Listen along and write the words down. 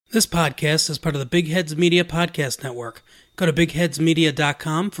This podcast is part of the Big Heads Media Podcast Network. Go to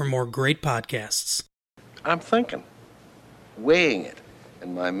bigheadsmedia.com for more great podcasts. I'm thinking, weighing it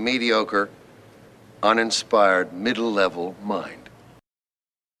in my mediocre, uninspired, middle-level mind.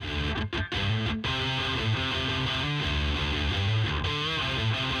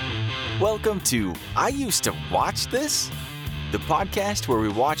 Welcome to I Used to Watch This, the podcast where we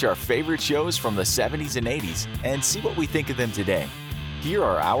watch our favorite shows from the 70s and 80s and see what we think of them today. Here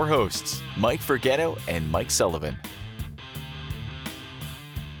are our hosts, Mike Forgetto and Mike Sullivan.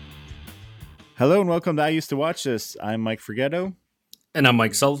 Hello and welcome to I Used to Watch This. I'm Mike Forgetto. And I'm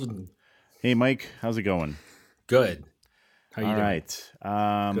Mike Sullivan. Hey, Mike. How's it going? Good. How you doing? All right.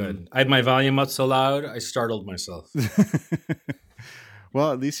 Good. I had my volume up so loud, I startled myself.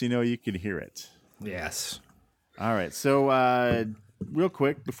 Well, at least you know you can hear it. Yes. All right. So real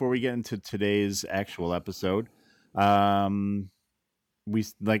quick, before we get into today's actual episode, we,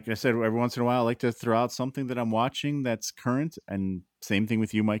 like I said, every once in a while, I like to throw out something that I'm watching that's current. And same thing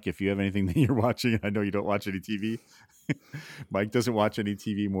with you, Mike. If you have anything that you're watching, I know you don't watch any TV. Mike doesn't watch any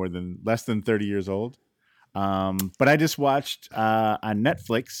TV less than 30 years old. But I just watched on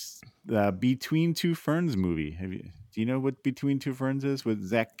Netflix the Between Two Ferns movie. Do you know what Between Two Ferns is with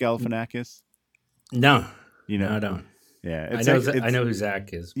Zach Galifianakis? No. You know, no, I don't. Yeah, I know who Zach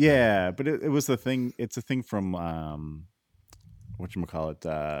is. Yeah, but it was the thing. It's a thing from whatchamacallit.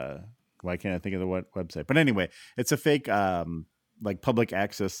 Why can't I think of the website? But anyway, it's a fake like public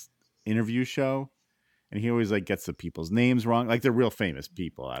access interview show, and he always like gets the people's names wrong, like they're real famous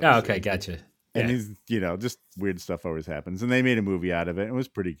people. Obviously. Oh, okay, gotcha. And Yeah. he's, just weird stuff always happens. And they made a movie out of it. It was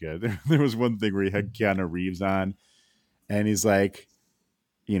pretty good. There was one thing where he had Keanu Reeves on, and he's like,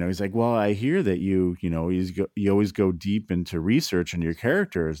 well, I hear that you always go deep into research on your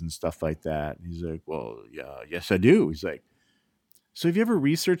characters and stuff like that. And he's like, well, yeah, yes, I do. He's like, so have you ever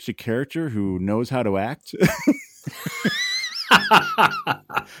researched a character who knows how to act?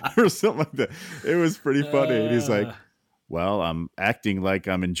 Or something like that. It was pretty funny. And he's like, well, I'm acting like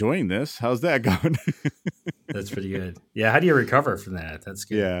I'm enjoying this. How's that going? That's pretty good. Yeah, how do you recover from that? That's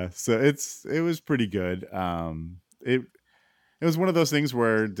good. Yeah, so it was pretty good. It was one of those things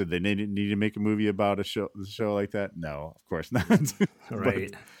where did they need to make a movie about a show like that? No, of course not.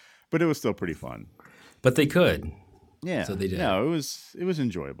 Right. But it was still pretty fun. But they could. Yeah. So they did. No, it was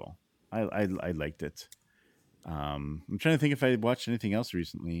enjoyable. I liked it. I'm trying to think if I watched anything else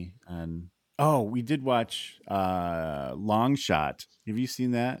recently. And we did watch Long Shot. Have you seen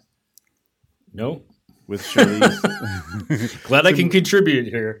that? Nope. With Charlize. Glad I can contribute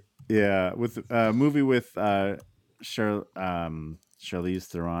here. Yeah, with a movie with Charlize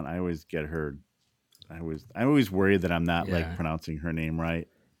Theron. I always get her. I'm always worried that I'm not like pronouncing her name right.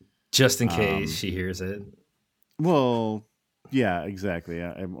 Just in case she hears it. Well, yeah, exactly.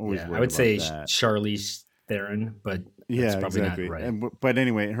 I'm always worried. I would say that. Charlize Theron, but that's probably exactly. not right. But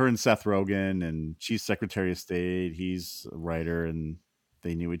anyway, her and Seth Rogen, and she's Secretary of State. He's a writer, and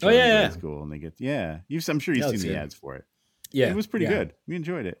they knew each other in grade school, and they get I'm sure you've seen the ads for it. Yeah, it was pretty good. We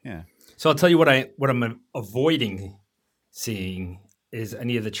enjoyed it. Yeah. So I'll tell you what I'm avoiding seeing is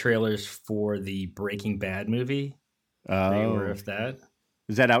any of the trailers for the Breaking Bad movie. Are you aware of that?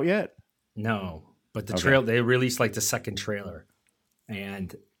 Is that out yet? No, but the they released like the second trailer,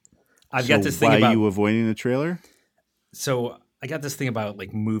 and I've So got this thing why about are you avoiding the trailer? So I got this thing about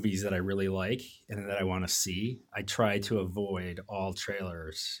like movies that I really like and that I want to see. I try to avoid all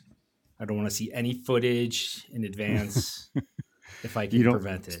trailers. I don't want to see any footage in advance if I can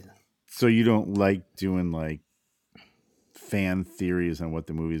prevent it. So you don't like doing like fan theories on what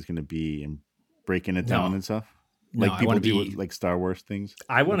the movie is going to be and breaking it down and stuff? Like people do with like Star Wars things?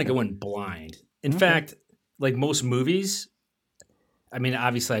 I want to go in blind. In fact, like most movies, I mean,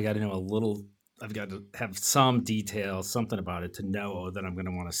 obviously I got to know a little, I've got to have some detail, something about it to know that I'm going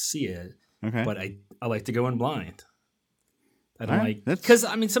to want to see it. Okay. But I like to go in blind. I don't right. because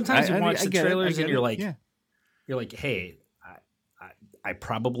I mean, sometimes you watch the get trailers and you're like, hey, I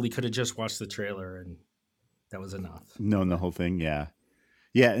probably could have just watched the trailer and that was enough. No, the whole thing. Yeah.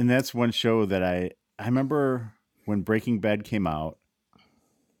 Yeah. And that's one show that I remember when Breaking Bad came out.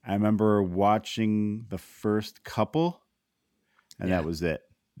 I remember watching the first couple and that was it.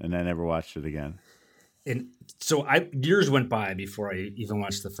 And I never watched it again. And so years went by before I even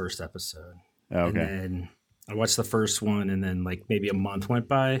watched the first episode. Okay. And then I watched the first one and then like maybe a month went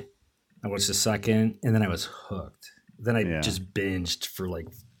by. I watched the second and then I was hooked. Then I just binged for like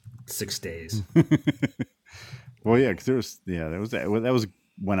 6 days. Well, yeah, because that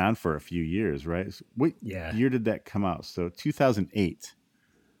went on for a few years, right? What year did that come out? So 2008.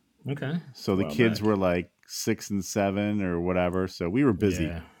 Okay. So the kids were like 6 and 7 or whatever. So we were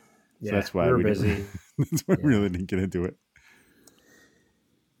busy. Yeah, that's why we were we busy. That's why we really didn't get into it.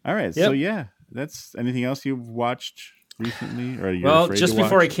 All right. Yep. So yeah, that's anything else you've watched recently, or you're Well, afraid just to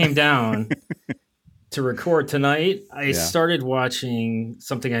before I watch? came down to record tonight, I Yeah. started watching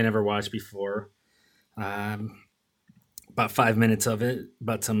something I never watched before. About 5 minutes of it,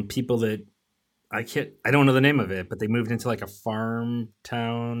 about some people that I don't know the name of it, but they moved into like a farm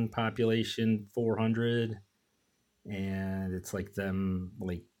town, population 400, and it's like them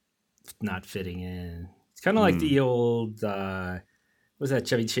like not fitting in. It's kind of like the old what was that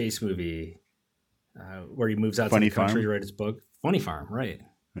Chevy Chase movie where he moves out Funny to the country Farm? to write his book? Funny Farm, right?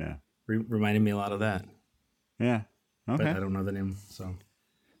 Yeah. Reminded me a lot of that, Yeah. but Okay. I don't know the name. So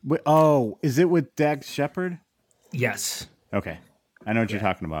Wait, oh, is it with Dax Shepard? yes, Okay. I know what you're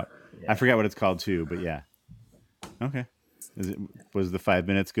talking about. I forgot what it's called too, but yeah. Okay. Was the 5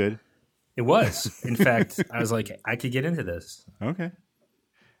 minutes good? it was. In fact, I was like, I could get into this. Okay.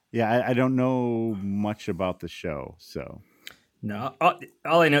 Yeah, I don't know much about the show, so No,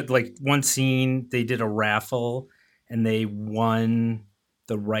 all I know, like one scene, they did a raffle and they won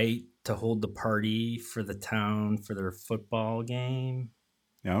the right to hold the party for the town for their football game.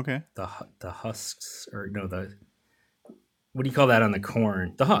 yeah, okay. The husks, or no, what do you call that on the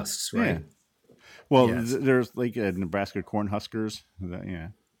corn? The husks, right? Yeah. Well, Yes. there's like a Nebraska Corn Huskers. Yeah.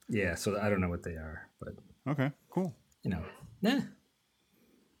 Yeah. So I don't know what they are, but Okay. Cool. nah.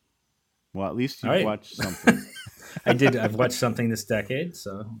 Well, at least you All right. watched something. I've watched something this decade,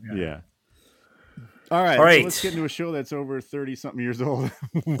 so Yeah. All right. All right. So let's get into a show that's over 30-something years old.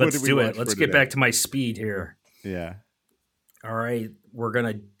 What let's did we do watch it. Let's for get today? back to my speed here. Yeah. All right, we're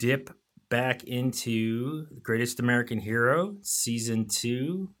gonna dip back into The Greatest American Hero, Season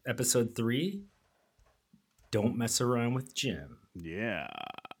 2, Episode 3. Don't Mess Around with Jim. Yeah.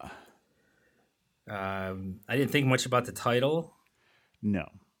 I didn't think much about the title, No.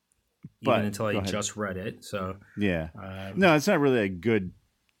 even But until I go ahead. just read it. So, Yeah. No, it's not really a good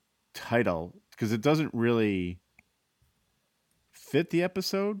title because it doesn't really fit the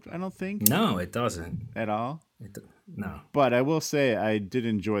episode, I don't think, no, it doesn't. at all. No. But I will say I did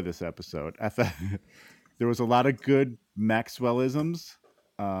enjoy this episode. I thought there was a lot of good Maxwellisms.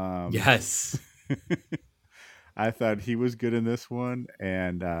 Yes. I thought he was good in this one,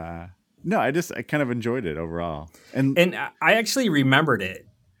 and no, I kind of enjoyed it overall. And I actually remembered it.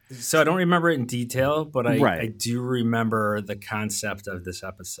 So I don't remember it in detail, but I Right. do remember the concept of this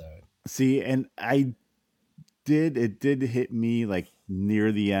episode. see, and it did hit me like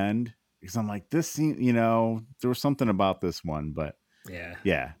near the end because I'm like, this scene, there was something about this one, but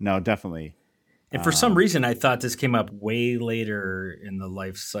yeah, no, definitely. And for some reason, I thought this came up way later in the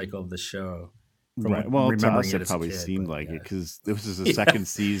life cycle of the show. From Right. Well, to remembering us, it as a probably kid, seemed but like yeah. it because this is the second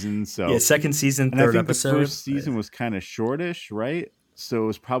season. So Yeah, second season, and I third think episode. the first season was kind of shortish, right? So it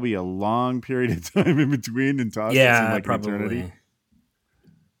was probably a long period of time in between, and to us, it seemed Yeah, like an probably. eternity.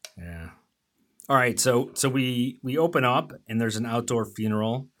 Yeah. All right, so we open up and there's an outdoor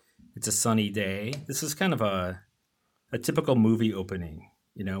funeral. It's a sunny day. This is kind of a typical movie opening,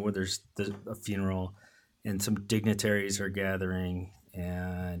 where there's a funeral and some dignitaries are gathering.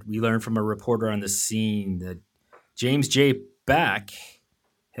 And we learn from a reporter on the scene that James J. Beck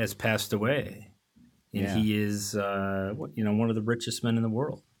has passed away. And Yeah. he is, one of the richest men in the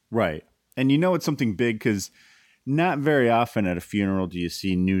world. Right. And it's something big because not very often at a funeral do you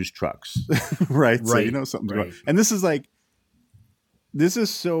see news trucks, right? So Right, something's right. going. And this is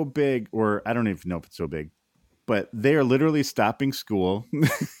so big, or I don't even know if it's so big, but they are literally stopping school.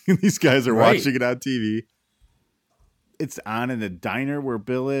 And these guys are Right. watching it on TV. It's on in the diner where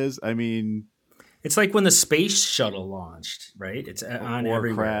Bill is. I mean, It's like when the space shuttle launched, right? It's on or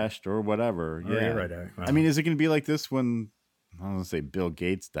everywhere. crashed or whatever. Oh, Yeah. you're right. Wow. I mean, is it going to be like this when, I don't want to say Bill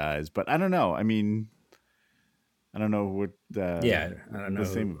Gates dies, but I don't know. I mean, I don't know what yeah, I don't know. the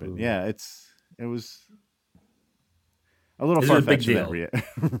same of it. Yeah, it was a little It was a far-fetched big in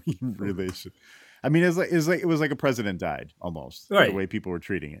that relation. I mean, it was like a president died almost, Right. the way people were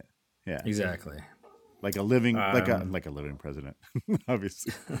treating it. Yeah. Exactly. Like a living, like a Um, living president,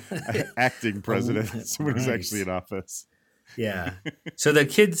 obviously, acting president, someone who's nice. actually in office. Yeah. So the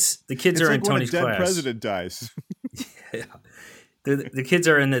kids It's are like in when Tony's a dead class. president dies. Yeah. The kids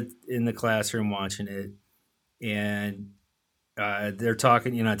are in the classroom watching it, and they're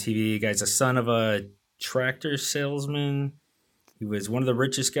talking. On TV. Guy's a son of a tractor salesman. He was one of the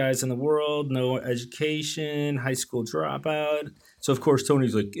richest guys in the world. No education, high school dropout. So of course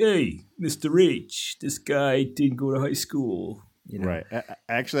Tony's like, "Hey, Mr. H, this guy didn't go to high school." Right.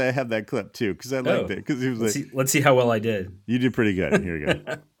 Actually, I have that clip too because I liked it because he was like, Let's see how well I did. "You did pretty good." Here you go.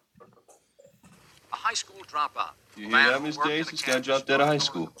 A high school dropout. You hear that, Miss Days? This guy dropped out of high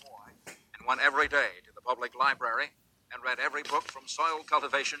school. went every day to the public library and read every book from soil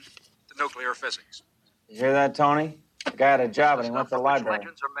cultivation to nuclear physics. You hear that, Tony? The guy had a job and he The went to stuff the from which library.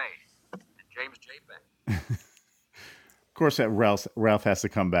 legends are made. And James J. Beck. Of course, that Ralph has to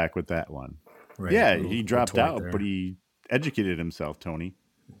come back with that one. Right. Yeah, Little he dropped retort out, there. but he educated himself, Tony.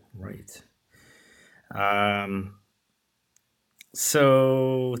 Right.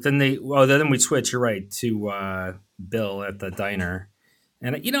 So then then we switch, you're right, to Bill at the diner.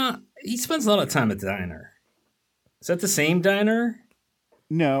 And, he spends a lot of time at the diner. Is that the same diner?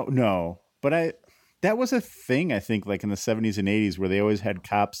 No. But that was a thing, I think, like in the 70s and 80s where they always had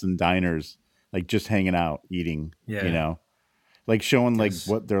cops and diners, like just hanging out, eating, Yeah. like showing like Yes.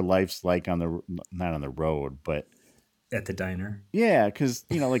 what their life's like not on the road, but At the diner. yeah, because,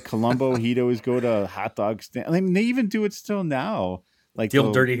 like Columbo, he'd always go to a hot dog stand. I mean, they even do it still now. Like The old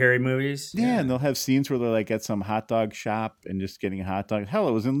they'll- Dirty Harry movies? Yeah, and they'll have scenes where they're like at some hot dog shop and just getting a hot dog. Hell,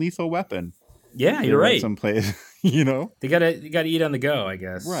 it was in Lethal Weapon. Yeah, They you're were at right. Some place, They gotta eat on the go, I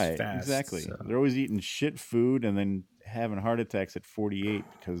guess. Right, fast, exactly. so. They're always eating shit food and then having heart attacks at 48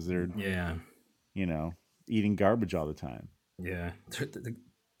 because they're, Yeah. eating garbage all the time. Yeah.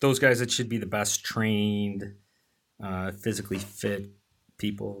 Those guys that should be the best trained, physically fit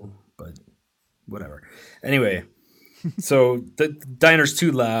people, but whatever. Anyway, so the diner's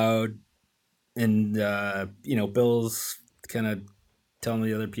too loud, and Bill's kind of telling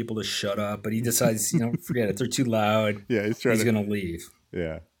the other people to shut up, but he decides, forget it, they're too loud. Yeah, he's Gonna leave.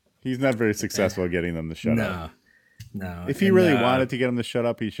 Yeah, he's not very successful at getting them to shut up. No. If he And, really wanted to get them to shut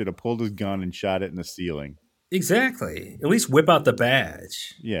up, he should have pulled his gun and shot it in the ceiling. Exactly. At least whip out the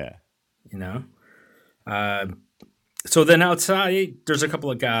badge. Yeah, So then outside, there's a couple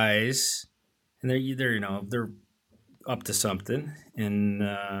of guys, and they're up to something, and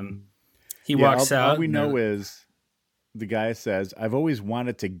he walks out. All we and know they're- is the guy says, "I've always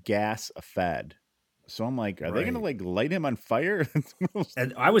wanted to gas a Fed." So I'm like, are they going to Right. like light him on fire?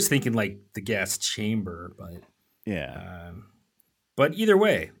 and I was thinking like the gas chamber, but Yeah, either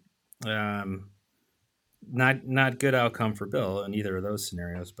way, not good outcome for Bill in either of those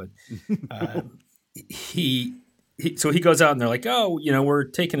scenarios. But so he goes out and they're like, oh, we're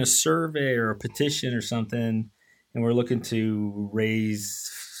taking a survey or a petition or something, and we're looking to raise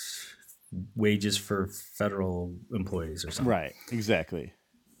wages for federal employees or something. right, exactly.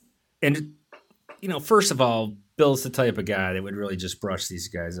 And first of all, Bill's the type of guy that would really just brush these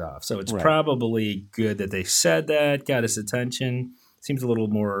guys off. So it's Right. probably good that they said that, got his attention. Seems a little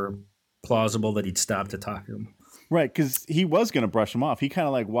more plausible that he'd stop to talk to him. Right, because he was going to brush him off. He kind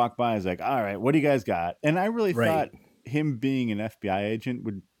of like walked by and was like, all right, what do you guys got? And I really Right. thought him being an FBI agent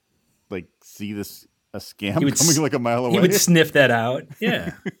would like see this a scam He would coming like a mile away. He would sniff that out.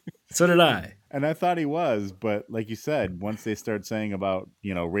 Yeah. So did I. And I thought he was, but like you said, once they start saying about,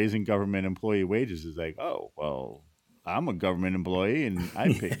 raising government employee wages, it's like, oh, well, I'm a government employee and I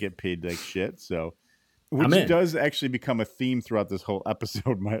get paid like shit. So, I'm which in. does actually become a theme throughout this whole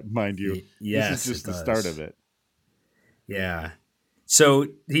episode, mind you. Yes, this is just it the start does. of it. Yeah. So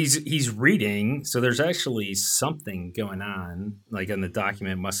he's reading. So there's actually something going on. Like in the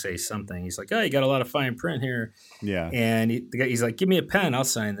document must say something. He's like, oh, you got a lot of fine print here. Yeah. And he's like, give me a pen. I'll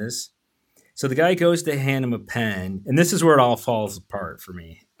sign this. So the guy goes to hand him a pen. And this is where it all falls apart for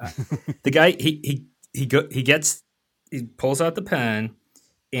me. The guy, he pulls out the pen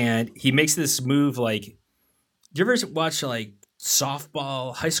and he makes this move like, do you ever watch like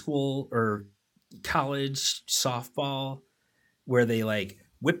softball, high school or college softball, where they like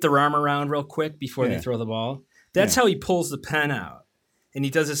whip their arm around real quick before they throw the ball? That's how he pulls the pen out. And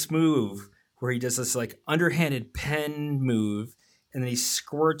he does this move where he does this like underhanded pen move, and then he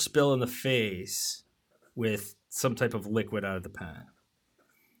squirts Bill in the face with some type of liquid out of the pen.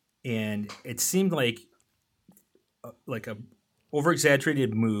 And it seemed like a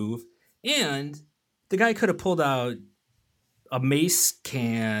over-exaggerated move. And the guy could have pulled out a mace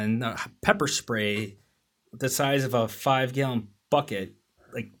can, pepper spray the size of a 5-gallon bucket.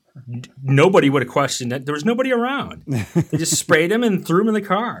 Like nobody would have questioned it. There was nobody around. They just sprayed him and threw him in the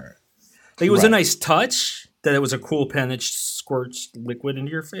car. Like it was a nice touch that it was a cool pen that squirts liquid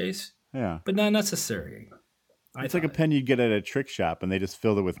into your face, Yeah. but not necessary. It's like a pen you'd get at a trick shop and they just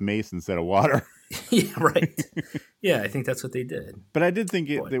filled it with mace instead of water. Yeah, right. Yeah, I think that's what they did. But I did think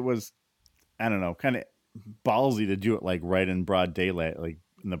it was, I don't know, kind of ballsy to do it like right in broad daylight, like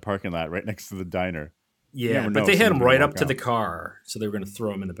in the parking lot right next to the diner. Yeah, never know but they if had him someone's right gonna up walk to the out. car, so they were going to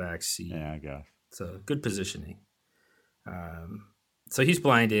throw him in the back seat. Yeah, I guess. So good positioning. So he's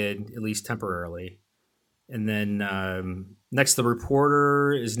blinded, at least temporarily. And then next, the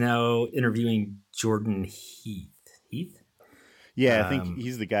reporter is now interviewing Jordan Heath. Heath? Yeah, I think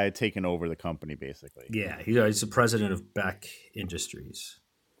he's the guy taking over the company, basically. Yeah, he's the president of Beck Industries.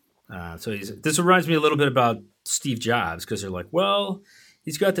 This reminds me a little bit about Steve Jobs, because they're like, well,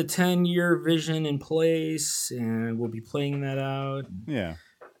 he's got the 10-year vision in place, and we'll be playing that out. Yeah.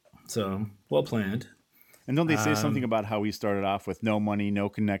 So, well planned. And don't they say something about how he started off with no money, no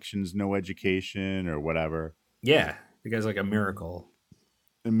connections, no education, or whatever? Yeah, the guy's like a miracle.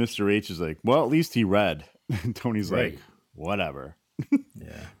 And Mr. H is like, well, at least he read. And Tony's Right. like, whatever.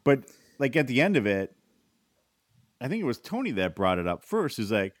 Yeah. But like at the end of it, I think it was Tony that brought it up first.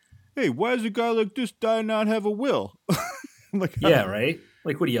 He's like, hey, why does a guy like this guy not have a will? I'm like, Yeah, right?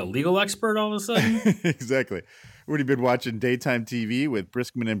 Like, what are you, a legal expert all of a sudden? Exactly. Would he been watching daytime TV with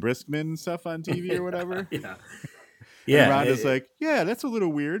Briskman and Briskman and stuff on TV or whatever? Yeah. And Rhonda's like, yeah, that's a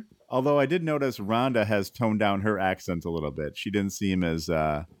little weird. Although I did notice Rhonda has toned down her accent a little bit. She didn't seem as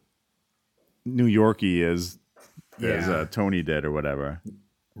New Yorky as Tony did or whatever.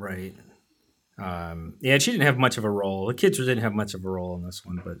 Right. Yeah, she didn't have much of a role. The kids didn't have much of a role in this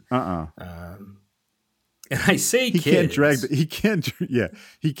one, but and I say he kids. He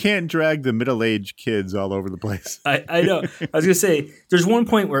can't drag the middle-aged kids all over the place. I know. I was gonna say there's one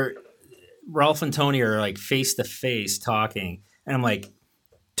point where Ralph and Tony are like face to face talking, and I'm like,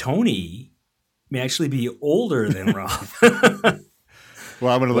 Tony may actually be older than Ralph.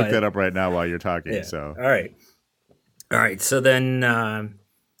 Well, I'm going to look that up right now while you're talking. Yeah. So, all right. So then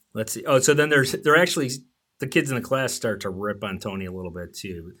let's see. Oh, so then they're actually the kids in the class start to rip on Tony a little bit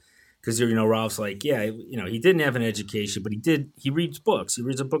too, because Ralph's like, yeah, he didn't have an education, but he reads books. He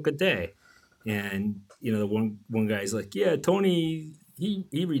reads a book a day, and the one guy's like, yeah, Tony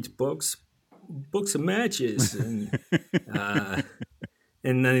he reads books and matches, and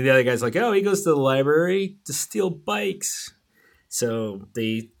and then the other guy's like, oh, he goes to the library to steal bikes. So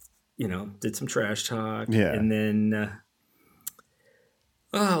they, did some trash talk. Yeah. And then,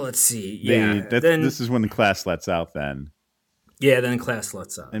 let's see. This is when the class lets out then. Yeah, then class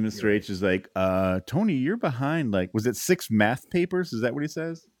lets out. And Mr. H is like, Tony, you're behind. Like, was it 6 math papers? Is that what he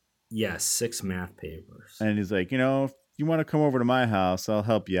says? Yes, 6 math papers. And he's like, if you want to come over to my house, I'll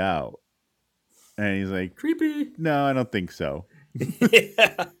help you out. And he's like, creepy. No, I don't think so.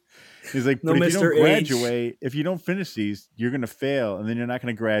 Yeah. He's like, no, but if Mr. you don't graduate, if you don't finish these, you're going to fail, and then you're not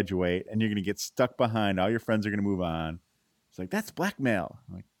going to graduate, and you're going to get stuck behind. All your friends are going to move on. It's like, that's blackmail.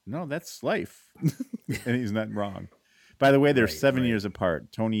 I'm like, no, that's life. And he's not wrong. By the way, they're 7 years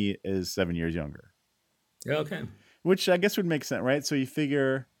apart. Tony is 7 years younger. Okay. Which I guess would make sense, right? So you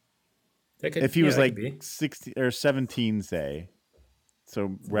figure if he was like 16 or 17, say,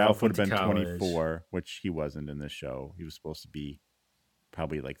 so Ralph would have been 24, which he wasn't in this show. He was supposed to be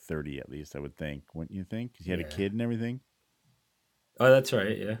probably like 30 at least, I would think. Wouldn't you think? Because he had a kid and everything. Oh, that's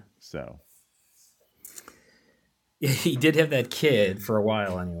right. Yeah. So. Yeah, he did have that kid for a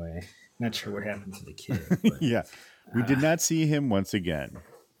while anyway. Not sure what happened to the kid. But, yeah. We did not see him once again.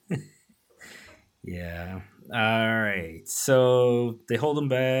 Yeah. All right. So they hold him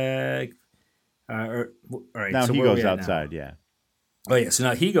back. All right. Now so he goes outside. Yeah. Oh, yeah. So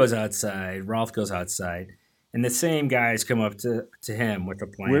now he goes outside. Ralph goes outside. And the same guys come up to him with a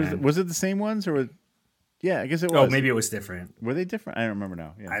plan. Was it the same ones or? Yeah, I guess it was. Oh, maybe it was different. Were they different? I don't remember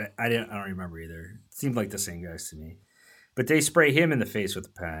now. Yeah. I don't remember either. It seemed like the same guys to me. But they spray him in the face with a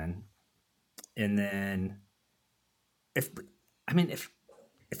pen. And then if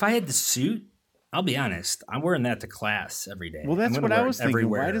I had the suit, I'll be honest, I'm wearing that to class every day. Well, that's what I was thinking.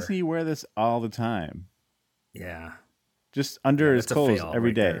 Everywhere. Why doesn't he wear this all the time? Yeah. Just under his clothes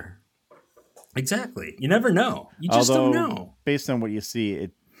every day. There. Exactly. You never know. You just don't know. Based on what you see,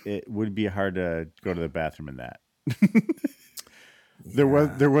 it would be hard to go to the bathroom in that.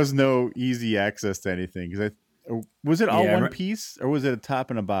 There was no easy access to anything. Was it all one piece or was it a top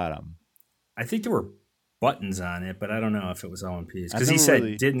and a bottom? I think there were buttons on it, but I don't know if it was all one piece. Because he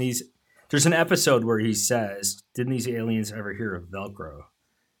said, there's an episode where he says, didn't these aliens ever hear of Velcro?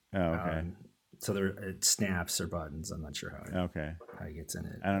 Oh, okay. So it snaps or buttons. I'm not sure how it gets in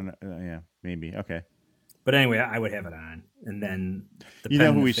it. I don't know. Yeah, maybe. Okay. But anyway, I would have it on. And then you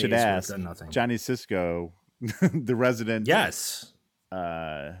know who we should ask? Johnny Cisco, the resident. Yes.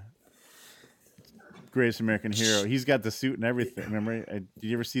 Greatest American Hero. He's got the suit and everything. Remember? Did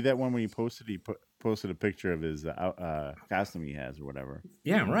you ever see that one when he posted? He posted a picture of his costume he has or whatever.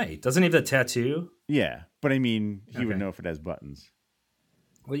 Yeah, right. Doesn't he have the tattoo? Yeah. But I mean, he would know if it has buttons.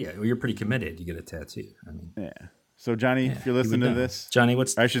 Well, yeah, you're pretty committed. You get a tattoo. I mean, yeah. So, Johnny, if you're listening to this, Johnny,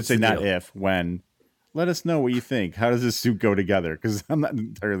 when. Let us know what you think. How does this suit go together? Because I'm not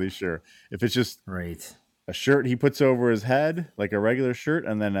entirely sure. If it's just a shirt he puts over his head, like a regular shirt,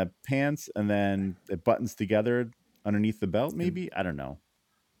 and then a pants, and then it buttons together underneath the belt, maybe? I don't know.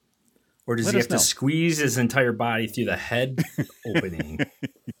 Or does Let he us have to know. squeeze his entire body through the head opening?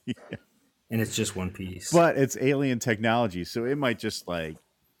 And it's just one piece. But it's alien technology, so it might just like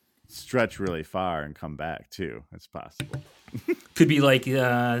stretch really far and come back too. It's possible. Could be like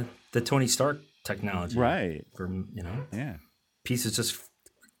the Tony Stark technology. Right. From, Yeah. pieces just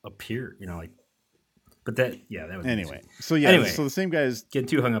appear, like. But that would Anyway. be So the same guys, getting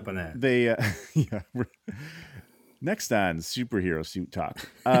too hung up on that. they next on superhero suit talk.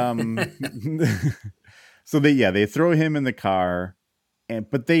 So they throw him in the car,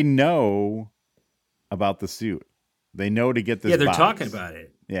 but they know about the suit. They know to get this. Yeah, they're box. talking about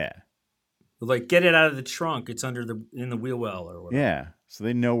it. Yeah. They're like, get it out of the trunk. It's in the wheel well or whatever. Yeah. So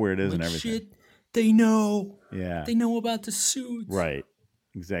they know where it is and everything. Shit, they know. Yeah. They know about the suits. Right.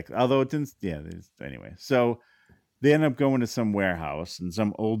 Exactly. Although it didn't. Yeah. Anyway, so they end up going to some warehouse, and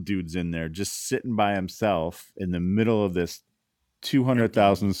some old dude's in there just sitting by himself in the middle of this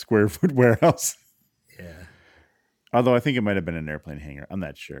 200,000 square foot warehouse. Yeah. Although I think it might have been an airplane hangar. I'm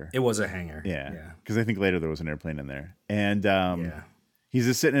not sure. It was a hangar. Yeah. Because I think later there was an airplane in there. And Yeah. he's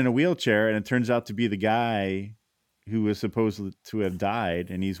just sitting in a wheelchair, and it turns out to be the guy who was supposed to have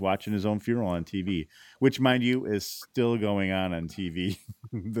died, and he's watching his own funeral on TV, which, mind you, is still going on TV.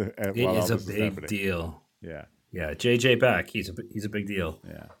 It is a big deal. Yeah. Yeah. JJ Beck, he's a big deal.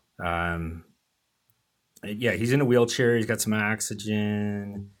 Yeah. Yeah, he's in a wheelchair. He's got some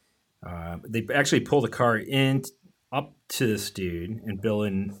oxygen. They actually pull the car up to this dude, and Bill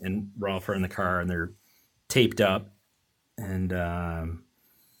and Ralph are in the car, and they're taped up. And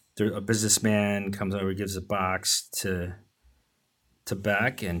a businessman comes over, gives a box to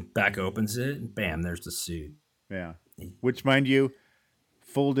Beck, and Beck opens it, and bam, there's the suit. Yeah. Which, mind you,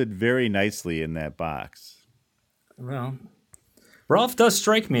 folded very nicely in that box. Well, Ralph does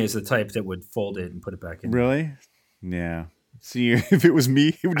strike me as the type that would fold it and put it back in. Really? Yeah. See, if it was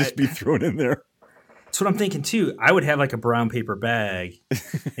me, it would just be thrown in there. That's what I'm thinking too. I would have like a brown paper bag,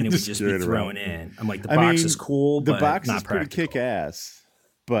 and it would just be thrown in. I'm like, the box is cool, the but box not is pretty practical. kick ass.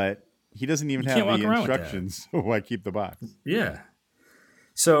 But he doesn't even You have can't walk the around with that. instructions. So why keep the box? Yeah.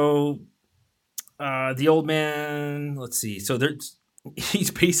 So the old man, let's see. So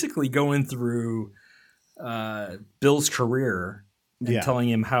he's basically going through Bill's career and telling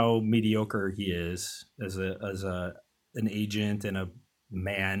him how mediocre he is as an agent and a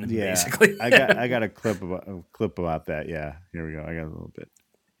man. Yeah, basically. I got a clip about that. Yeah, here we go. I got a little bit.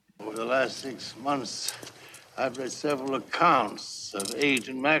 Over the last 6 months, I've read several accounts of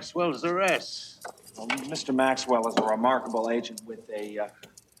Agent Maxwell's arrest. Well, Mr. Maxwell is a remarkable agent with a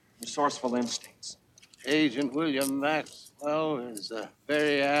resourceful instincts. Agent William Maxwell is a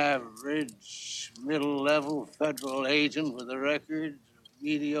very average, middle-level federal agent with a record of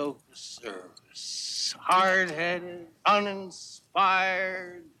mediocre service. Hard-headed,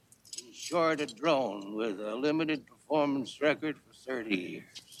 uninspired, in short, a drone with a limited performance record for 30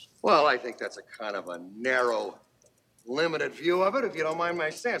 years. Well, I think that's a kind of a narrow, limited view of it, if you don't mind my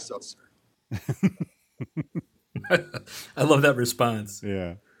saying so, sir. I love that response.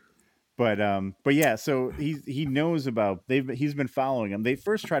 Yeah. But yeah, so he knows about he's been following him. They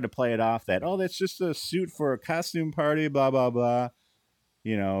first tried to play it off that, oh, that's just a suit for a costume party, blah blah blah.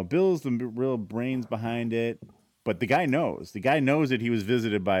 You know, Bill's the real brains behind it. But the guy knows. The guy knows that he was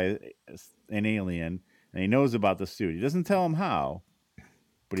visited by an alien, and he knows about the suit. He doesn't tell him how,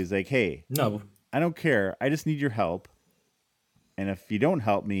 but he's like, hey, No. I don't care. I just need your help. And if you don't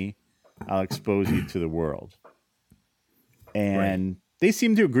help me, I'll expose you to the world. And they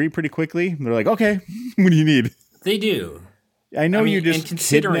seem to agree pretty quickly. They're like, okay, what do you need? They do. I know you and just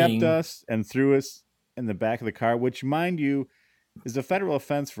considering- kidnapped us and threw us in the back of the car, which, mind you, is a federal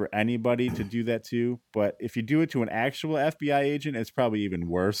offense for anybody to do that to. But if you do it to an actual FBI agent, it's probably even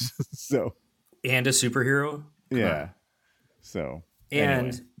worse. So, And a superhero. Come yeah. on. So, And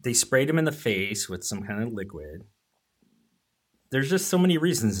anyway. they sprayed him in the face with some kind of liquid. There's just so many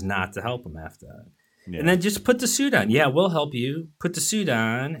reasons not to help him after that. Yeah. And then just put the suit on. Yeah, we'll help you. Put the suit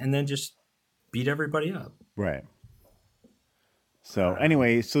on and then just beat everybody up. Right. So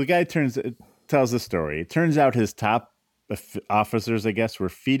anyway, so the guy tells the story. It turns out his top officers, I guess, were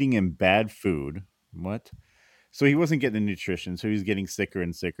feeding him bad food. What? So he wasn't getting the nutrition, so he was getting sicker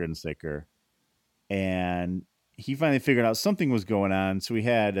and sicker and sicker. And he finally figured out something was going on, so he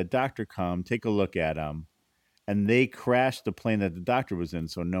had a doctor come, take a look at him, and they crashed the plane that the doctor was in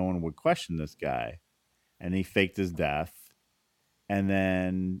so no one would question this guy. And he faked his death. And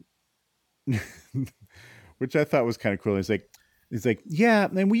then, which I thought was kind of cool. He's like, yeah,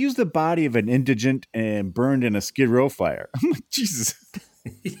 and we used the body of an indigent and burned in a Skid Row fire. I'm like, Jesus.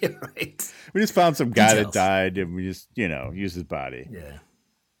 Yeah, right. We just found some guy Details. that died, and we just used his body. Yeah.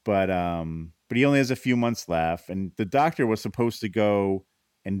 But he only has a few months left, and the doctor was supposed to go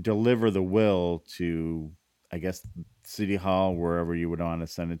and deliver the will to, I guess, City Hall, wherever you would want to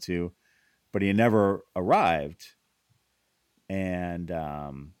send it to, but he never arrived. And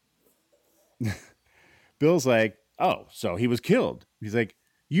Bill's like, "Oh, so he was killed." He's like,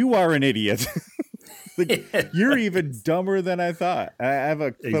 "You are an idiot." Like, you're even dumber than I thought. I have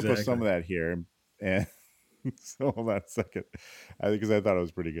a clip of some of that here, and so hold on a second, because I thought it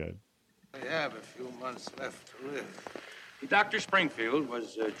was pretty good. We have a few months left to live. Dr. Springfield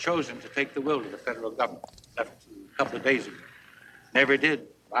was chosen to take the will to the federal government. Left a couple of days ago. Never did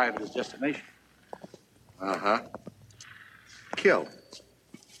arrive at his destination. Uh-huh. Killed.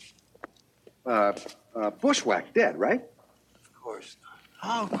 Bushwhacked, dead, right? Of course not.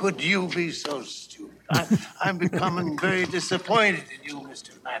 How could you be so stupid? I'm becoming very disappointed in you,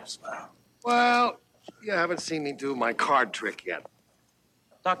 Mr. Maxwell. Well, you haven't seen me do my card trick yet.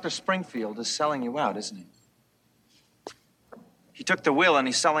 Dr. Springfield is selling you out, isn't he? He took the will and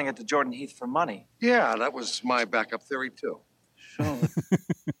he's selling it to Jordan Heath for money. Yeah, that was my backup theory, too. Sure.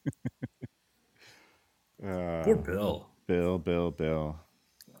 Poor Bill. Bill.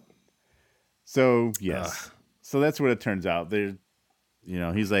 So, yes. So that's what it turns out.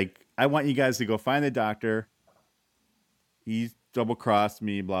 He's like, I want you guys to go find the doctor. He's double-crossed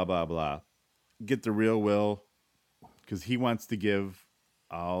me, blah, blah, blah. Get the real will, because he wants to give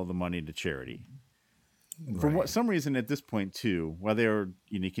all the money to charity. Right. For some reason, at this point, too, while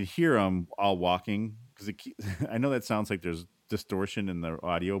you can hear them all walking, because I know that sounds like there's distortion in the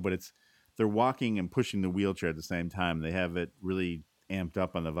audio, but they're walking and pushing the wheelchair at the same time. They have it really amped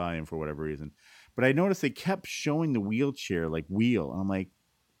up on the volume for whatever reason. But I noticed they kept showing the wheelchair like wheel. I'm like,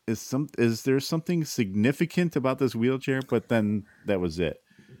 is there something significant about this wheelchair? But then that was it.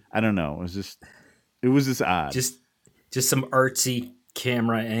 I don't know. It was just odd. Just some artsy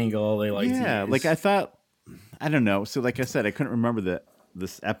camera angle they like to use. Like I thought, I don't know. So like I said, I couldn't remember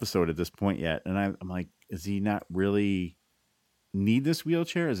this episode at this point yet. And I'm like, is he not really need this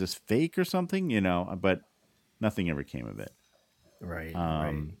wheelchair? Is this fake or something? But nothing ever came of it. Right.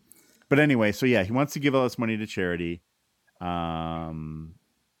 But anyway, so yeah, he wants to give all this money to charity. And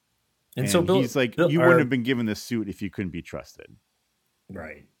so he's like, you wouldn't have been given this suit if you couldn't be trusted.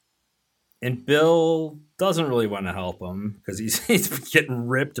 Right. And Bill doesn't really want to help him because he's getting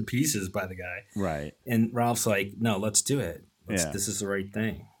ripped to pieces by the guy. Right. And Ralph's like, no, let's do it. This is the right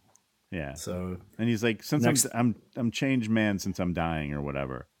thing. Yeah. So, and he's like, since I'm changed man since I'm dying or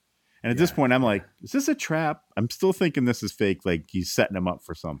whatever. And at this point, I'm like, is this a trap? I'm still thinking this is fake. Like he's setting him up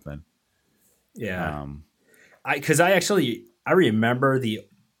for something. Yeah. Because I remember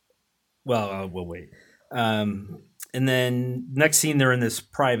we'll wait. And then next scene, they're in this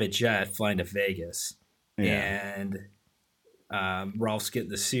private jet flying to Vegas. Yeah. And Ralph's getting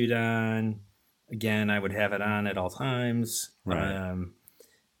the suit on. Again, I would have it on at all times. Right.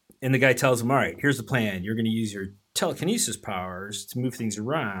 And the guy tells him, all right, here's the plan. You're going to use your telekinesis powers to move things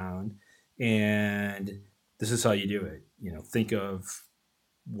around. And this is how you do it. Think of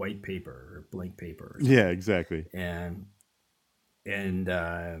white paper or blank paper. Yeah, exactly. And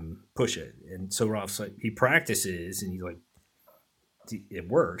push it. And so Ralph's like, he practices and he's like, it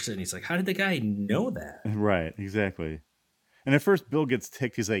works. And he's like, how did the guy know that? Right, exactly. And at first Bill gets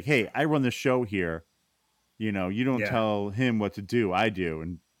ticked. He's like, hey, I run the show here. You don't tell him what to do. I do.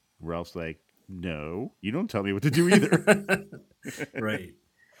 And Ralph's like, no, you don't tell me what to do either. Right.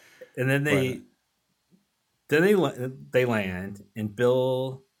 And then they land and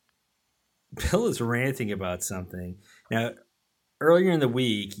Bill is ranting about something. Now, earlier in the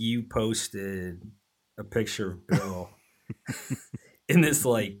week, you posted a picture of Bill in this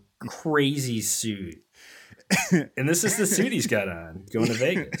like crazy suit. And this is the suit he's got on going to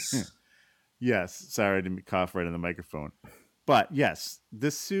Vegas. Yes. Sorry, I didn't cough right in the microphone. But yes,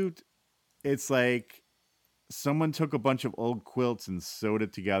 this suit, it's like someone took a bunch of old quilts and sewed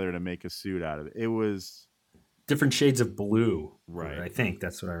it together to make a suit out of it. It was different shades of blue. Right. I think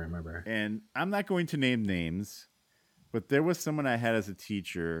that's what I remember. And I'm not going to name names, but there was someone I had as a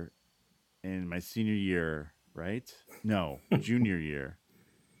teacher in my senior year, right? No, junior year.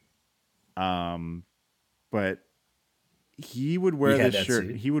 But he would wear this shirt.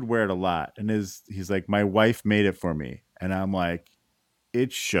 Suit. He would wear it a lot. And he's like, my wife made it for me. And I'm like,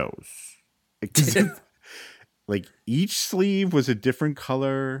 it shows. Like each sleeve was a different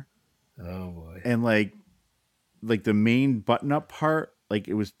color. Oh boy. And like the main button up part, like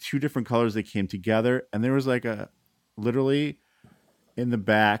it was two different colors that came together. And there was like literally in the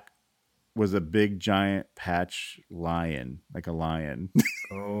back, was a big giant patch lion, like a lion.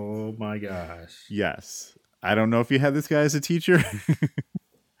 Oh my gosh. Yes. I don't know if you had this guy as a teacher.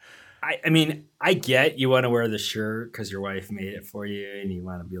 I mean, I get you want to wear the shirt because your wife made it for you and you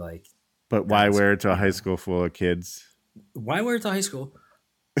want to be like, But why wear it to a high school full of kids? why wear it to high school?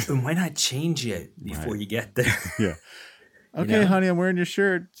 And why not change it before you get there? Yeah. Okay, honey, I'm wearing your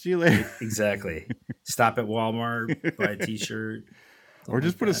shirt. See you later. Exactly. Stop at Walmart, buy a t-shirt. Or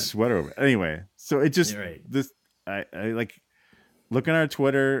just put a sweater over it. Anyway, so it just, You're right. I like, look on our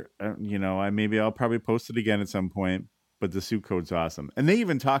Twitter. I'll probably post it again at some point, but the suit code's awesome. And they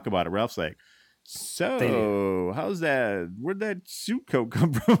even talk about it. Ralph's like, so how's that? Where'd that suit coat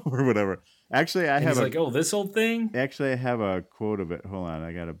come from or whatever? Actually, He's like, oh, this old thing? Actually, I have a quote of it. Hold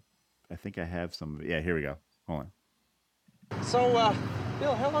on. I think I have some of it. Yeah, here we go. Hold on. So,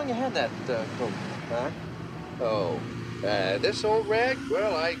 Bill, how long you had that coat? Huh? Oh, this old rag?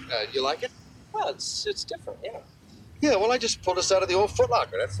 Well, you like it? Well, it's different, yeah. Yeah, well, I just pulled this out of the old Foot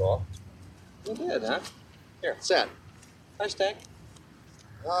Locker, that's all. You did, huh? Here, set. Nice tag.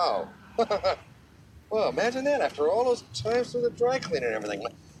 Oh. Well, imagine that after all those times through the dry cleaner and everything.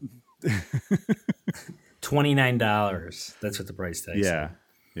 $29. That's what the price tag Yeah. said.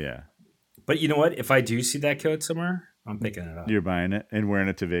 Yeah. But you know what? If I do see that coat somewhere, I'm picking it up. You're buying it and wearing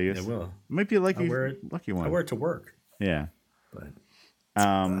it to Vegas? I will. It might be a lucky one. I wear it to work. Yeah. But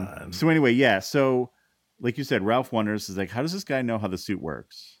so anyway, yeah. So like you said, Ralph wonders, is like, how does this guy know how the suit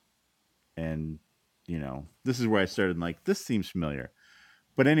works? And, this is where I started like, this seems familiar.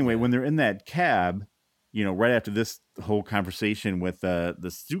 But anyway, when they're in that cab, right after this whole conversation with the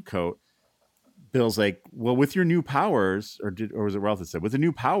suit coat, Bill's like, well, with your new powers, or was it Ralph that said, with the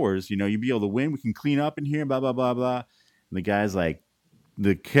new powers, you'd be able to win. We can clean up in here, blah, blah, blah, blah. And the guy's like,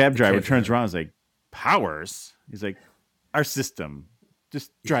 the cab driver turns around and is like, powers? He's like, our system.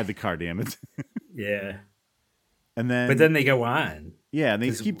 Just drive the car, damn it. yeah. And then, but then they go on. Yeah, and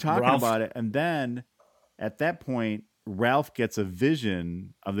they keep talking about it. And then at that point, Ralph gets a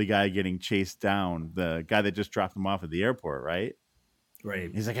vision of the guy getting chased down, the guy that just dropped him off at the airport, right?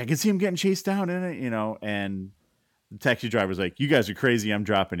 Right. He's like, I can see him getting chased down in it, and the taxi driver's like, you guys are crazy. I'm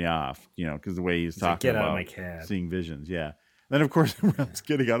dropping you off, because the way he's talking like, get about out of my cab. Seeing visions. Yeah. Then, of course, Ralph's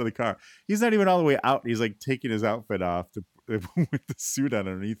getting out of the car. He's not even all the way out. He's like taking his outfit off with the suit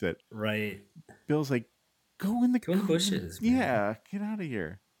underneath it. Right. Bill's like, go in the bushes. Yeah. Get out of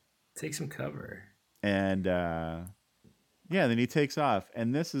here. Take some cover. And, then he takes off.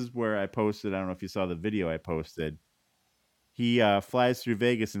 And this is where I posted, I don't know if you saw the video I posted. He flies through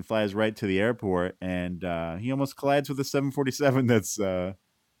Vegas and flies right to the airport, and he almost collides with a 747 that's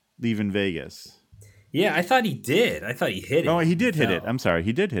leaving Vegas. Yeah, I thought he did. I thought he hit it. Oh, he did hit it. I'm sorry.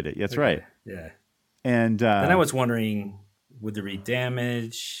 He did hit it. That's right. Yeah. And then I was wondering, would there be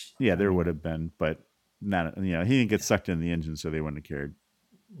damage? Yeah, there would have been, but not. He didn't get sucked in the engine, so they wouldn't have cared.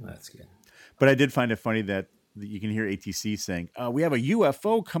 That's good. But I did find it funny that you can hear ATC saying, we have a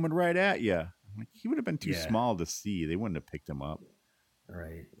UFO coming right at you. Like, he would have been too small to see. They wouldn't have picked him up.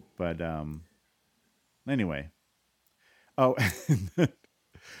 Right. But anyway. Oh,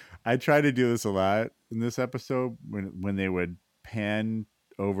 I try to do this a lot in this episode when they would pan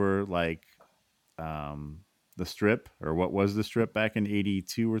over like the Strip, or what was the Strip back in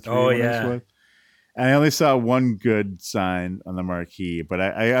 82 or 3. Oh, yeah. And I only saw one good sign on the marquee, but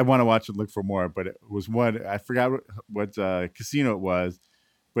I want to watch and look for more. But it was one, I forgot what casino it was.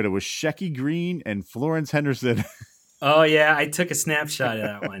 But it was Shecky Green and Florence Henderson. Oh, yeah. I took a snapshot of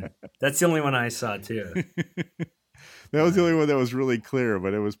that one. That's the only one I saw, too. That was the only one that was really clear,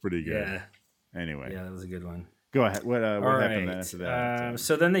 but it was pretty good. Yeah. Anyway. Yeah, that was a good one. Go ahead. What happened right. after that?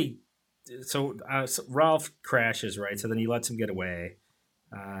 So Ralph crashes, right? So then he lets him get away.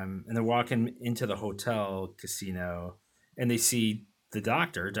 And they're walking into the hotel casino, and they see the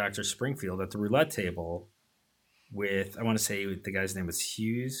doctor, Dr. Springfield, at the roulette table with, I want to say the guy's name was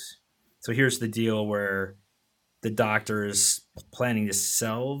Hughes. So here's the deal where the doctor is planning to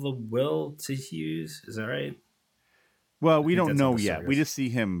sell the will to Hughes. Is that right? Well, we don't know yet. We just see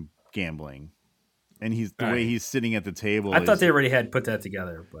him gambling. And way he's sitting at the table. I thought they already had put that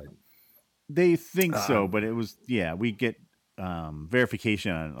together, but they think so, but it was, we get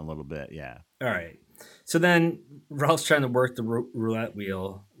verification on it a little bit. Yeah. All right. So then Ralph's trying to work the roulette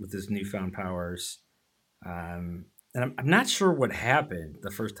wheel with his newfound powers. And I'm not sure what happened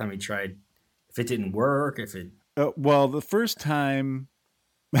the first time he tried, if it didn't work, if it... well, the first time,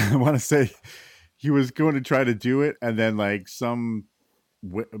 I want to say he was going to try to do it, and then like some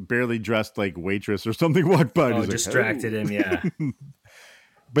barely dressed like waitress or something walked by. Oh, distracted him, yeah.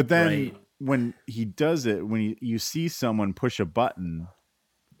 But then when he does it, when you see someone push a button,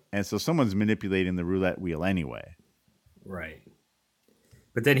 And so someone's manipulating the roulette wheel anyway. Right.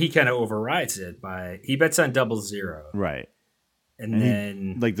 But then he kind of overrides it he bets on 00. Right. And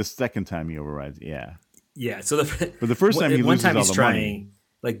then like the second time he overrides. Yeah. Yeah. So but the first time he loses all the money.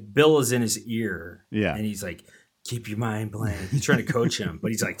 Like Bill is in his ear. Yeah. And he's like, keep your mind blank. He's trying to coach him,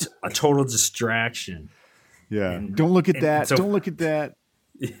 but he's like a total distraction. Yeah. Don't look at that. Don't look at that.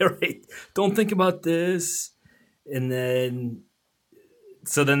 Yeah, right. Don't think about this. And then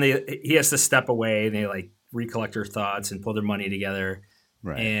he has to step away and they like recollect their thoughts and pull their money together.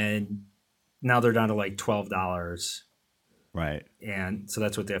 Right. And now they're down to like $12. Right. And so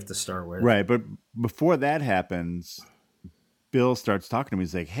that's what they have to start with. Right. But before that happens, Bill starts talking to me.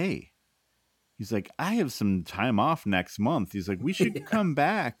 He's like, hey, I have some time off next month. He's like, we should come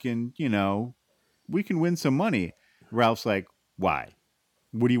back and, we can win some money. Ralph's like, why?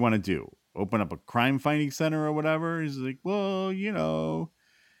 What do you want to do? Open up a crime fighting center or whatever? He's like, well,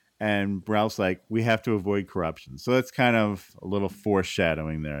 And Ralph's like, we have to avoid corruption. So that's kind of a little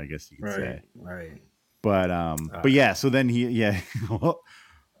foreshadowing there, I guess you could say. Right. But yeah, so then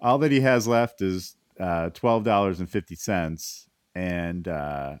all that he has left is $12.50. And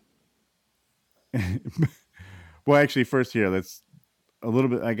well, actually, first here, let's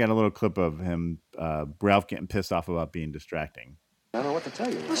I got a little clip of him, Ralph getting pissed off about being distracting. I don't know what to tell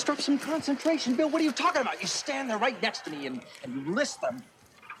you. Let's drop some concentration, Bill. What are you talking about? You stand there right next to me and you list them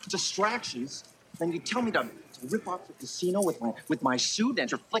distractions. Then you tell me to rip off the casino with my suit and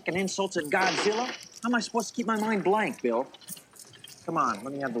you're flicking insults at Godzilla. How am I supposed to keep my mind blank, Bill? Come on,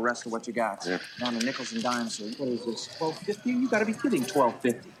 let me have the rest of what you got. Yeah. Down to nickels and dimes. So what is this? $12.50? You got to be kidding.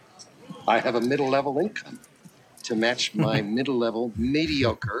 $12.50. I have a middle-level income to match my middle-level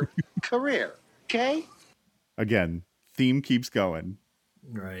mediocre career. Okay? Again, theme keeps going.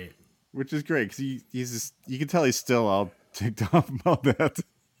 Right. Which is great because he's just, you can tell he's still all ticked off about that.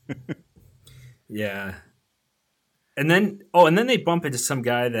 Yeah. And then they bump into some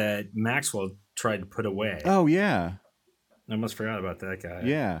guy that Maxwell tried to put away. Oh, yeah. I almost forgot about that guy.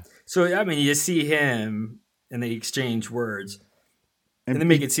 Yeah. So, I mean, you see him and they exchange words and they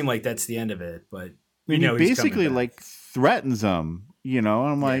make it seem like that's the end of it. But he basically like threatens him, and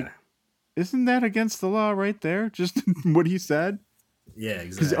I'm like, isn't that against the law right there? Just what he said? Yeah,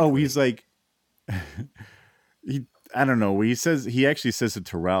 exactly. He's like, I don't know. He actually says it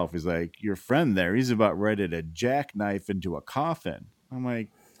to Ralph. He's like, your friend there, he's about ready to jackknife into a coffin. I'm like,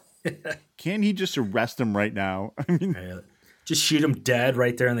 can't he just arrest him right now? I mean, just shoot him dead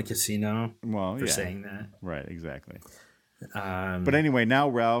right there in the casino. Well, for saying that. Right, exactly. But anyway, now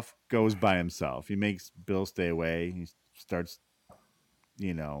Ralph goes by himself. He makes Bill stay away. He starts,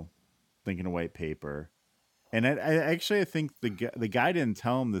 thinking of white paper. And I think the guy didn't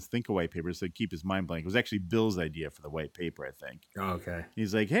tell him to think of white paper, so to keep his mind blank. It was actually Bill's idea for the white paper, I think. Oh, okay.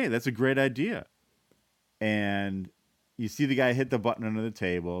 He's like, hey, that's a great idea. And you see the guy hit the button under the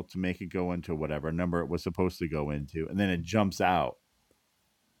table to make it go into whatever number it was supposed to go into. And then it jumps out.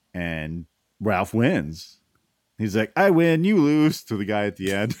 And Ralph wins. He's like, I win, you lose, to the guy at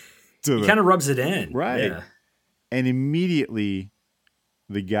the end. He kind of rubs it in. Right. Yeah. And immediately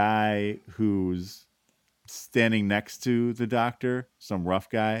the guy who's standing next to the doctor, some rough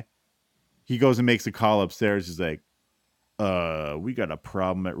guy, he goes and makes a call upstairs. He's like, we got a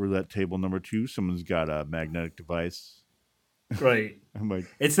problem at roulette table number 2. Someone's got a magnetic device. Right. I'm like,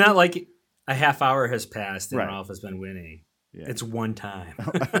 it's not like a half hour has passed and Right. Ralph has been winning. Yeah. It's one time.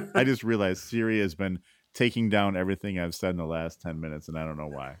 I just realized Siri has been taking down everything I've said in the last 10 minutes, and I don't know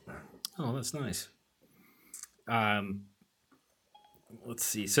why. Oh, that's nice. Let's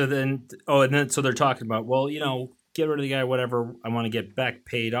see. So then they're talking about, well, get rid of the guy, whatever. I want to get back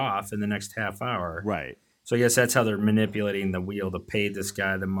paid off in the next half hour. Right. So I guess that's how they're manipulating the wheel to pay this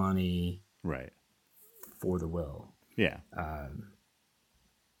guy the money. Right. For the will. Yeah.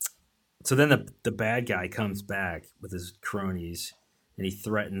 So then the bad guy comes back with his cronies and he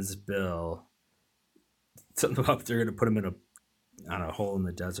threatens Bill. Something about they're going to put him in a hole in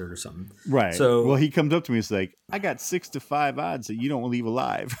the desert or something. Right. So, well, he comes up to me. He's like, I got 6 to 5 odds that you don't leave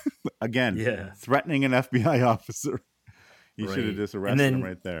alive. Again, threatening an FBI officer. He should have just arrested him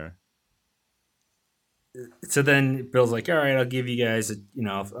right there. So then Bill's like, all right, I'll give you guys,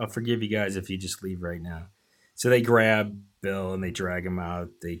 I'll forgive you guys if you just leave right now. So they grab Bill and they drag him out.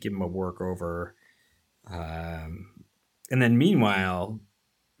 They give him a workover. And then meanwhile,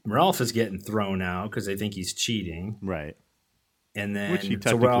 Ralph is getting thrown out because they think he's cheating. Right. And then, which he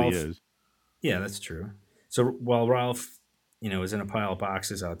technically is. Yeah, that's true. So while Ralph, is in a pile of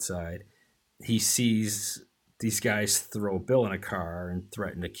boxes outside, he sees these guys throw Bill in a car and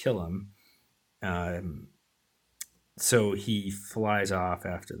threaten to kill him. So he flies off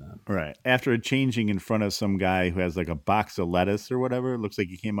after them. Right. After changing in front of some guy who has like a box of lettuce or whatever. It looks like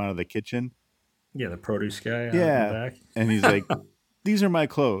he came out of the kitchen. Yeah, the produce guy out in Yeah. the back. And he's like, these are my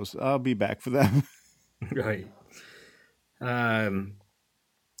clothes. I'll be back for them. Right.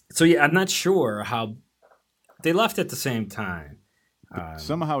 So yeah, I'm not sure how they left at the same time.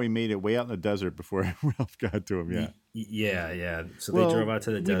 Somehow he made it way out in the desert before Ralph got to him. Yeah. Yeah. So they drove out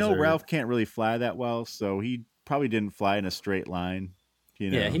to the desert. We know Ralph can't really fly that well, so he probably didn't fly in a straight line.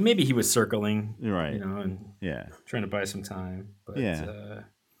 You know? Yeah, he was circling, right? You know, and trying to buy some time. But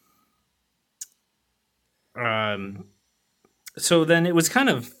so then it was kind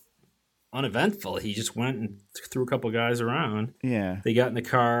of uneventful. He just went and threw a couple guys around. Yeah, they got in the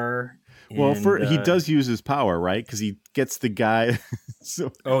car. Well, he does use his power, right? Because he gets the guy.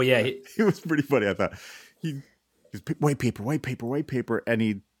 So it was pretty funny. I thought he's white paper, and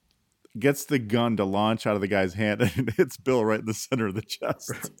he gets the gun to launch out of the guy's hand and it hits Bill right in the center of the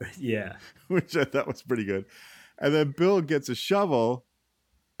chest. Yeah, which I thought was pretty good. And then Bill gets a shovel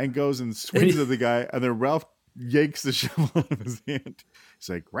and goes and swings at the guy, and then Ralph yanks the shovel out of his hand. He's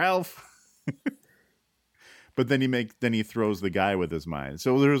like, Ralph. But then he throws the guy with his mind.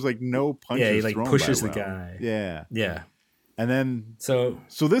 So there's like no punches. Yeah, he like thrown pushes by the Ralph. guy. Yeah. And then so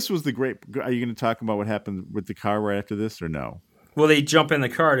this was the great. Are you going to talk about what happened with the car right after this, or no? Well, they jump in the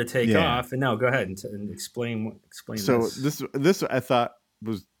car to take off, and no, go ahead and explain. So this I thought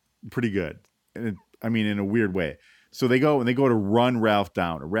was pretty good. And in a weird way. So they go to run Ralph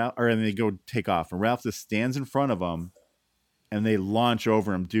down, and they go take off, and Ralph just stands in front of them, and they launch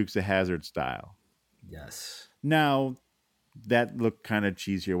over him, Dukes of Hazzard style. Yes. Now, that looked kind of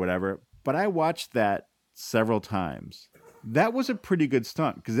cheesy or whatever, but I watched that several times. That was a pretty good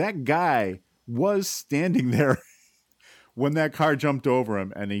stunt because that guy was standing there when that car jumped over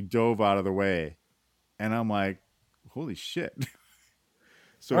him and he dove out of the way. And I'm like, holy shit.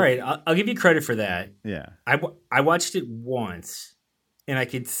 So, all right, I'll give you credit for that. Yeah. I watched it once, and I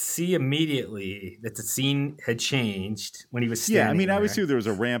could see immediately that the scene had changed when he was standing there. Obviously there was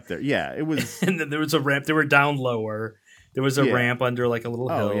a ramp there. Yeah, it was. And then there was a ramp. They were down lower. There was a ramp under like a little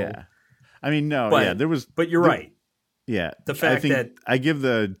hill. Oh, yeah. There was. But you're right. Yeah. The fact that I give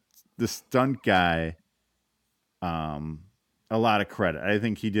the stunt guy a lot of credit. I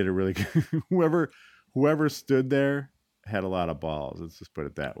think he did a really good. Whoever stood there had a lot of balls. Let's just put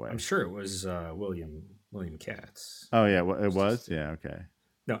it that way. I'm sure it was William Katz. Oh yeah, it was. Yeah, okay.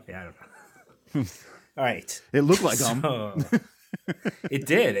 No, yeah, I don't know. All right. It looked like him. It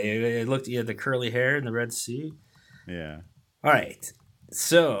did. It looked. He had the curly hair and the red suit. Yeah. All right.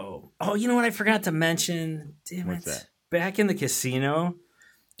 So, you know what I forgot to mention? Damn What's it! that? Back in the casino,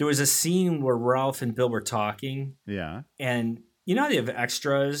 there was a scene where Ralph and Bill were talking. Yeah. And you know how they have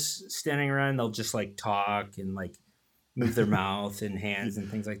extras standing around? They'll just like talk and like move their mouth and hands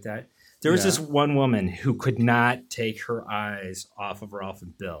and things like that. There was this one woman who could not take her eyes off of Ralph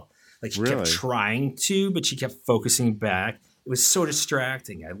and Bill. Like she kept trying to, but she kept focusing back. It was so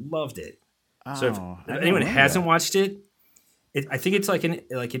distracting. I loved it. So if anyone hasn't watched it, I think it's like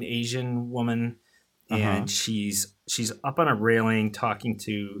an Asian woman, and she's up on a railing talking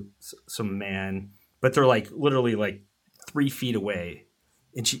to some man, but they're like literally like 3 feet away,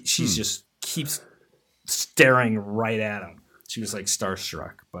 and she's just keeps staring right at him. She was like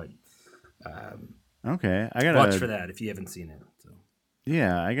starstruck, but okay, I gotta watch for that if you haven't seen it. So.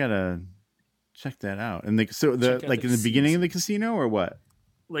 Yeah, I gotta check that out. And in the beginning of the casino or what?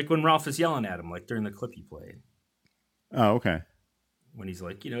 Like when Ralph is yelling at him, like during the clip you played. Oh, okay. When he's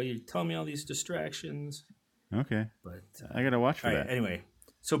like, you tell me all these distractions. Okay, but I gotta watch for that. Anyway,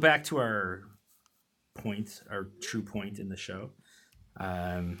 so back to our true point in the show.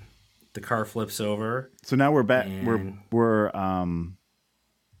 The car flips over. So now we're back. We're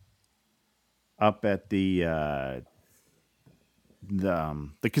up at the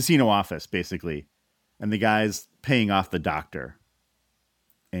casino office basically, and the guy's paying off the doctor,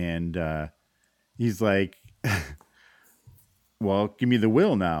 and he's like, "Well, give me the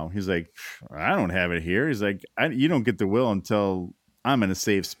will now." He's like, "I don't have it here." He's like, "You don't get the will until I'm in a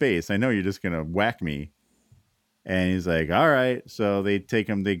safe space. I know you're just gonna whack me." And he's like, all right. So they take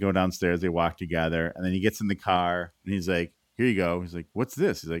him, they go downstairs, they walk together, and then he gets in the car and he's like, here you go. He's like, what's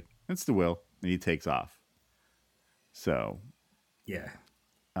this? He's like, that's the will. And he takes off. So, yeah.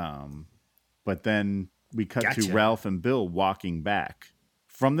 But then we cut to Ralph and Bill walking back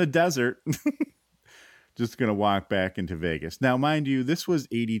from the desert, just going to walk back into Vegas. Now, mind you, this was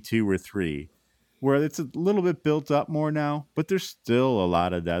 82 or 3, where it's a little bit built up more now, but there's still a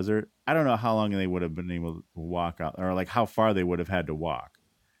lot of desert. I don't know how long they would have been able to walk out, or like how far they would have had to walk.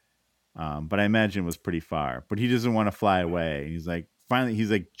 But I imagine it was pretty far. But he doesn't want to fly away. He's like, finally,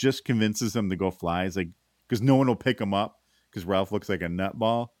 he's like, just convinces him to go fly. He's like, because no one will pick him up because Ralph looks like a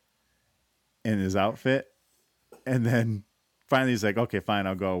nutball in his outfit. And then finally he's like, okay, fine,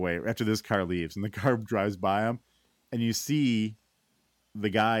 I'll go away. After this car leaves and the car drives by him, and you see the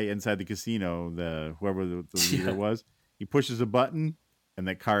guy inside the casino, whoever the leader was, he pushes a button and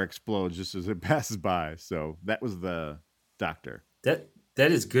that car explodes just as it passes by. So that was the doctor. That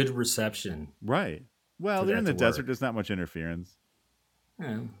is good reception. Right. Well, they're in the desert. There's not much interference.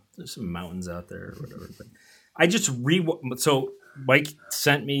 Yeah, there's some mountains out there or whatever. But I just so Mike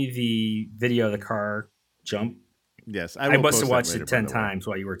sent me the video of the car jump. Yes, I must have watched it 10 times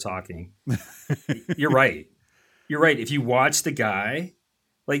while you were talking. You're right. You're right. If you watch the guy,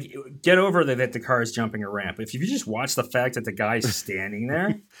 like, get over that the car is jumping a ramp. If you just watch the fact that the guy's standing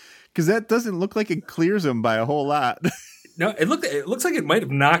there, because that doesn't look like it clears him by a whole lot. No, it looks like it might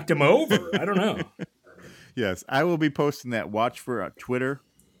have knocked him over. I don't know. Yes, I will be posting that. Watch for Twitter.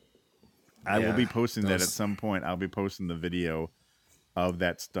 I will be posting that at some point. I'll be posting the video of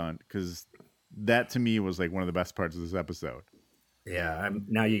that stunt because that to me was like one of the best parts of this episode. Yeah,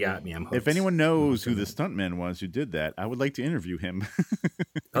 now you got me. I'm hooked. If anyone knows who the stuntman was who did that, I would like to interview him.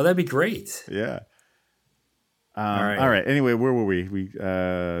 Oh, that'd be great. Yeah. All right. Anyway, where were we? We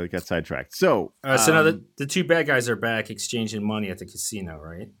got sidetracked. So now the two bad guys are back exchanging money at the casino,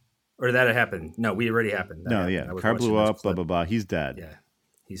 right? Or did that happen? No, we already happened. Car blew up, blah, blah, blah. He's dead. Yeah,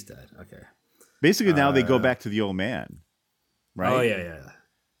 he's dead. Okay. Basically, now they go back to the old man, right? Oh, yeah.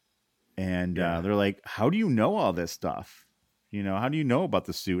 And they're like, how do you know all this stuff? You know, how do you know about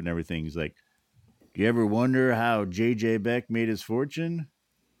the suit and everything? He's like, do you ever wonder how J.J. Beck made his fortune?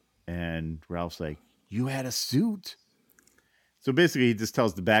 And Ralph's like, you had a suit? So basically, he just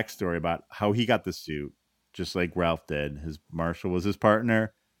tells the backstory about how he got the suit, just like Ralph did. His Marshall was his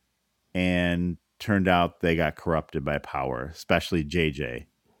partner, and turned out they got corrupted by power, especially JJ.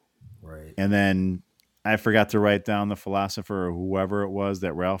 Right. And then I forgot to write down the philosopher or whoever it was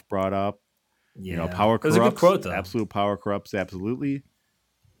that Ralph brought up. Yeah. You know, power corrupts. That was a good quote, though. Absolute power corrupts absolutely.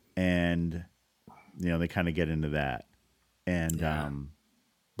 And, you know, they kind of get into that. And,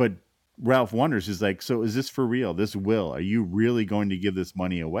 but Ralph wonders, is like, so is this for real? This will, are you really going to give this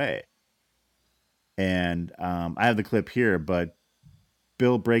money away? And I have the clip here, but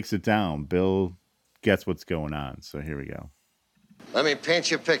Bill breaks it down. Bill gets what's going on. So here we go. Let me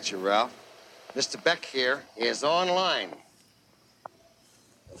paint you a picture, Ralph. Mr. Beck here is online.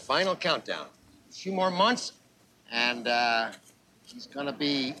 The final countdown. A few more months, and he's gonna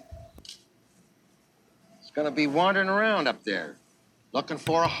be wandering around up there, looking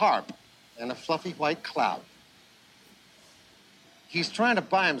for a harp and a fluffy white cloud. He's trying to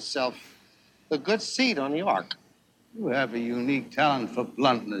buy himself a good seat on the Ark. You have a unique talent for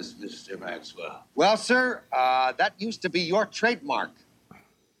bluntness, Mr. Maxwell. Well, sir, that used to be your trademark.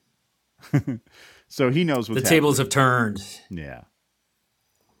 So he knows what's the tables have turned. Yeah.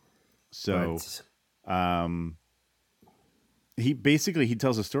 So, he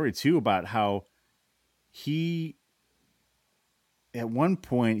tells a story too about how at one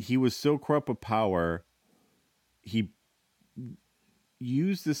point he was so corrupt with power, he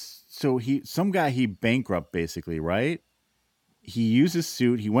used this. So some guy he bankrupt basically, right? He used his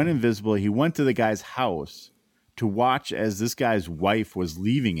suit. He went invisible. He went to the guy's house to watch as this guy's wife was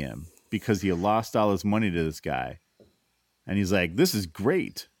leaving him because he had lost all his money to this guy. And he's like, this is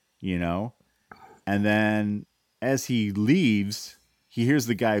great, you know? And then as he leaves, he hears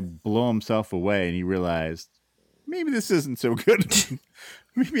the guy blow himself away and he realized, maybe this isn't so good.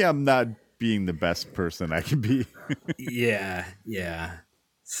 Maybe I'm not being the best person I can be. Yeah.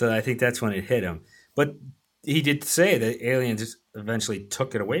 So I think that's when it hit him. But he did say that aliens eventually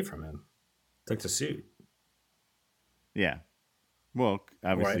took it away from him, took the suit. Yeah. Well,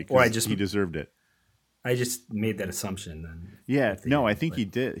 obviously, because he deserved it. I just made that assumption then. Yeah, no, I think he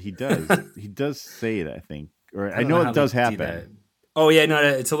did. He does. He does say it, I think. Or I know it does happen. Oh, yeah, no,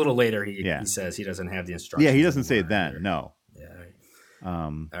 it's a little later. He says he doesn't have the instructions. Yeah, he doesn't say it then. No. Yeah.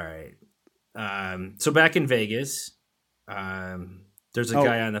 All right. So back in Vegas, there's a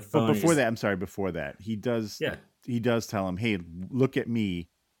guy on the phone. But before that, he does. Yeah. He does tell him, "Hey, look at me.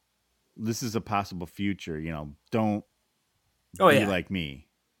 This is a possible future. You know, don't be like me."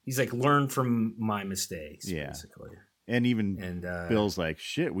 He's like, learn from my mistakes. Yeah. Basically. And even Bill's like,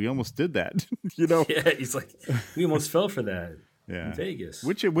 "Shit, we almost did that." You know. Yeah. He's like, we almost fell for that. In Vegas,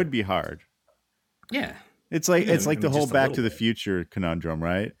 which it would be hard. Yeah. It's like the whole Back to the Future conundrum,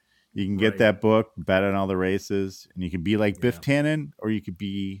 right? You can get that book, bet on all the races, and you can be like Biff Tannen, or you could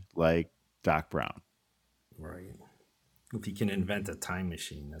be like Doc Brown. Right. if he can invent a time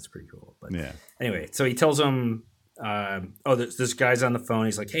machine. That's pretty cool. But Yeah. anyway, so he tells him, this guy's on the phone.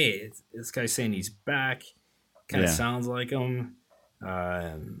 He's like, hey, this guy's saying he's back. Kind of sounds like him.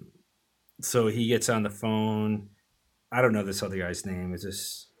 So he gets on the phone. I don't know this other guy's name.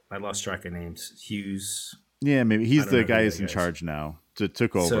 I lost track of names. Hughes. Yeah, maybe he's the guy who's in charge now.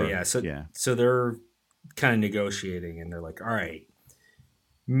 Took over. So they're kind of negotiating, and they're like, all right,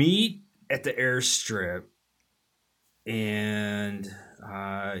 meet at the airstrip, and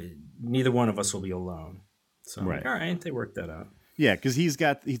neither one of us will be alone. So I'm like, all right, they worked that out. Yeah, because he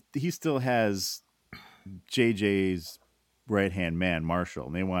still has JJ's right-hand man, Marshall,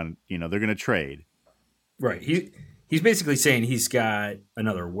 and they want, they're going to trade. Right. He's basically saying he's got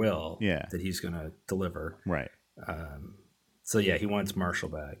another will that he's going to deliver. Right. So yeah, he wants Marshall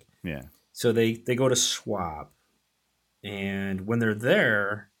back. Yeah. So they go to swap, and when they're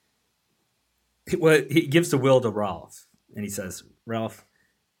there, he gives the will to Ralph, and he says, Ralph,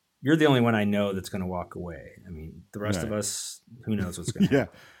 you're the only one I know that's going to walk away. I mean, the rest of us, who knows what's going to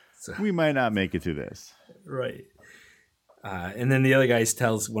happen. So, we might not make it through this. Right. And then the other guy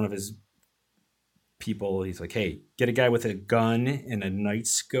tells one of his people, he's like, hey, get a guy with a gun and a night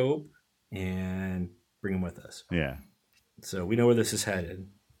scope and bring him with us. Yeah. So we know where this is headed.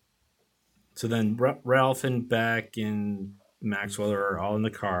 So then Ralph and Beck and Maxwell are all in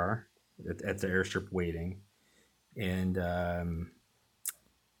the car at the airstrip waiting. And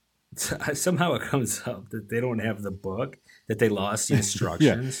somehow it comes up that they don't have the book, that they lost the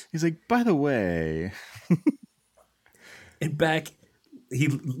instructions. He's like, by the way. And Beck, he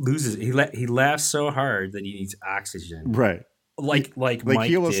loses. He laughs so hard that he needs oxygen. Right. Like Mike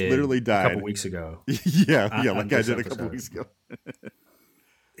he almost did literally died a couple weeks ago. like I did a couple weeks ago.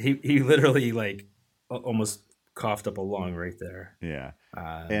 he literally almost coughed up a lung right there. Yeah.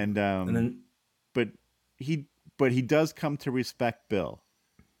 And then, but he does come to respect Bill,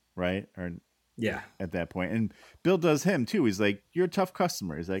 right? Or at that point, and Bill does him too. He's like, "You're a tough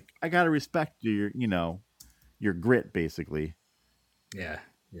customer." He's like, "I gotta respect your grit, basically." Yeah.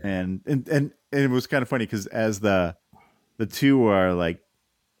 And it was kind of funny because as the two are like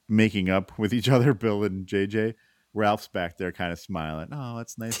making up with each other, Bill and JJ, Ralph's back there kind of smiling. Oh,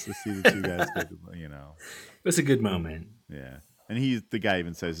 it's nice to see the two guys get, It was a good moment. Yeah. And the guy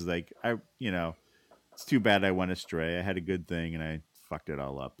even says, he's like, it's too bad I went astray. I had a good thing and I fucked it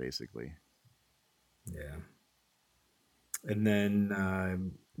all up, basically. Yeah. And then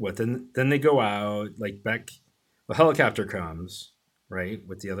then they go out, like Beck, the helicopter comes, right,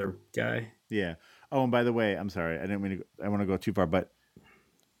 with the other guy. Yeah. Oh, and by the way, I'm sorry. I want to go too far, but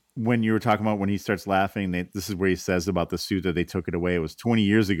when you were talking about when he starts laughing, this is where he says about the suit that they took it away. It was 20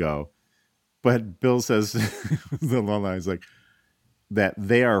 years ago. But Bill says, the long line is like, that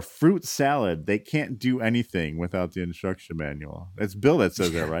they are fruit salad. They can't do anything without the instruction manual. It's Bill that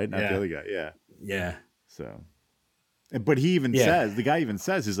says that, right? Not the other guy. Yeah. Yeah. So, but he even says, the guy even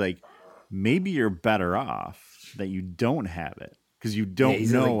says, he's like, maybe you're better off that you don't have it because you don't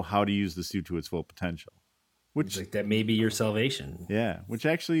know how to use the suit to its full potential. Which like that may be your salvation. Yeah, which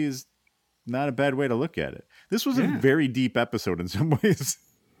actually is not a bad way to look at it. This was a very deep episode in some ways.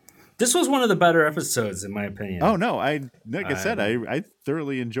 This was one of the better episodes, in my opinion. Oh no, I said, I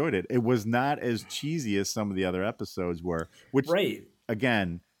thoroughly enjoyed it. It was not as cheesy as some of the other episodes were. Which,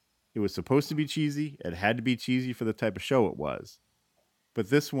 again, it was supposed to be cheesy. It had to be cheesy for the type of show it was. But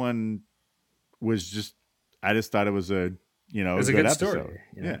this one was just, I just thought it was a good episode. Story.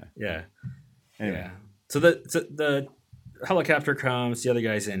 Yeah. Anyway. Yeah. So the helicopter comes, the other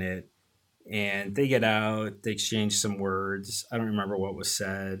guy's in it, and they get out. They exchange some words. I don't remember what was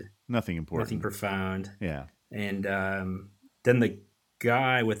said. Nothing important. Nothing profound. Yeah. And then the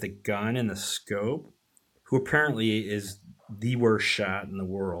guy with the gun and the scope, who apparently is the worst shot in the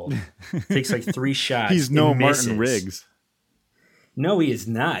world, takes like 3 shots. He's no Martin Riggs. No, he is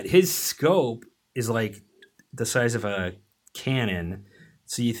not. His scope is like the size of a cannon.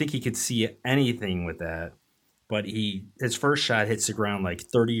 So you think he could see anything with that, but his first shot hits the ground like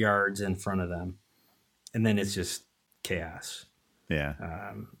 30 yards in front of them, and then it's just chaos. Yeah.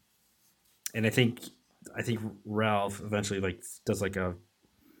 And I think Ralph eventually does like a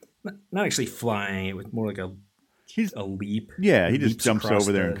not actually flying, it was more like a leap. Yeah, he just jumps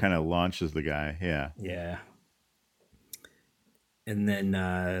over there and kind of launches the guy. Yeah. Yeah. And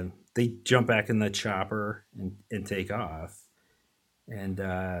then they jump back in the chopper and take off. And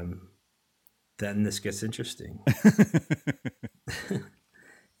then this gets interesting.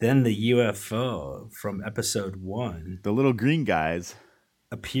 Then the UFO from episode 1, the little green guys,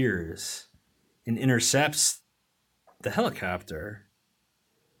 appears and intercepts the helicopter.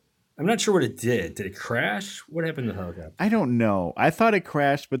 I'm not sure what it did. Did it crash? What happened to the helicopter? I don't know. I thought it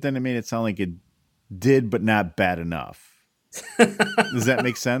crashed, but then it made it sound like it did, but not bad enough. Does that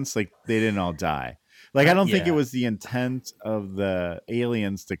make sense? Like they didn't all die. Like I don't think it was the intent of the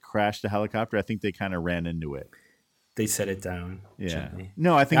aliens to crash the helicopter. I think they kind of ran into it. They set it down. Yeah. Gently.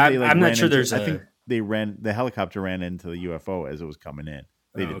 No, I think I'm not sure I think the helicopter ran into the UFO as it was coming in.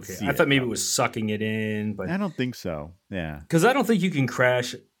 They didn't see I thought maybe it was sucking it in, but I don't think so. Yeah. Because I don't think you can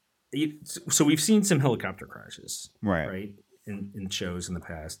crash. So we've seen some helicopter crashes, right, in shows in the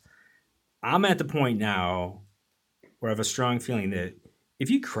past. I'm at the point now where I have a strong feeling that if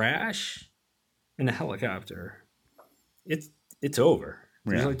you crash in a helicopter, it's over.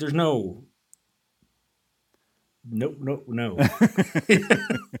 Yeah. There's no. Nope. Nope.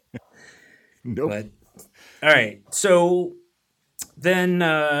 But, all right. So then,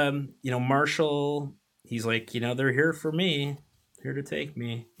 Marshall, he's like, they're here for me, here to take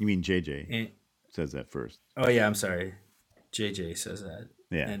me. You mean JJ says that first. Oh, yeah. I'm sorry. JJ says that.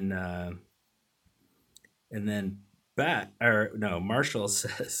 Yeah. And then Marshall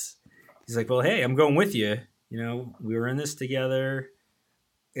says, he's like, well, hey, I'm going with you. We were in this together.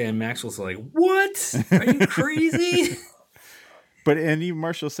 And Maxwell's like, what? Are you crazy? And even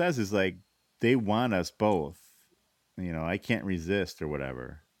Marshall says is like, they want us both. I can't resist or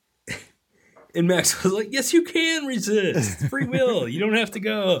whatever. And Maxwell's like, yes, you can resist. It's free will. You don't have to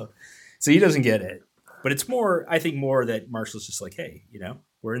go. So he doesn't get it. But it's I think more that Marshall's just like, hey,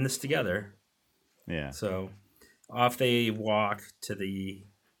 we're in this together. Yeah. So off they walk to the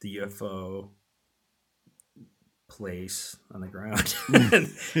UFO place on the ground.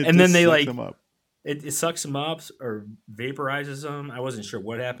 and then they like it sucks them up or vaporizes them. I wasn't sure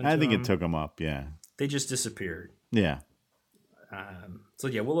what happened to think them. it took them up. Yeah. They just disappeared. Yeah. So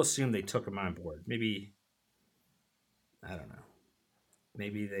yeah, we'll assume they took them on board. Maybe, I don't know.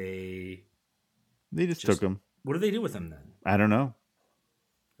 Maybe they just took them. What do they do with them then? I don't know.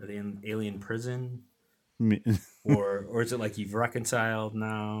 Are they in alien prison? or is it like you've reconciled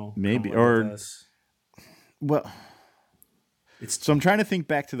now? Maybe. Well, so I'm trying to think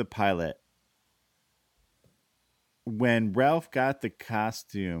back to the pilot. When Ralph got the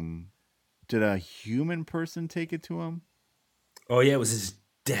costume, did a human person take it to him? Oh, yeah, it was his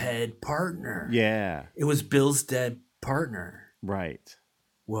dead partner. Yeah. It was Bill's dead partner. Right.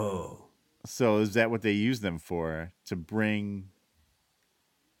 Whoa. So is that what they used them for? To bring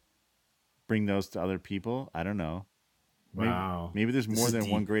those to other people? I don't know. Wow. Maybe there's more than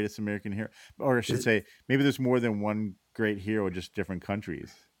one greatest American hero. Or I should say, maybe there's more than one great hero, just different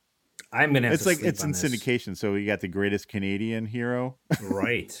countries. I'm going to have it's to like sleep it's on in this. syndication. So you got the greatest Canadian hero.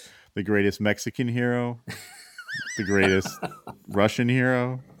 Right. The greatest Mexican hero. The greatest Russian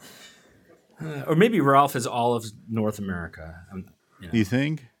hero. Or maybe Ralph is all of North America. You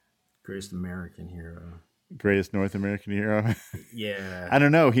think? Greatest American hero. Greatest North American hero? Yeah. I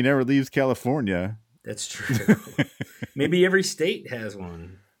don't know. He never leaves California. That's true. Maybe every state has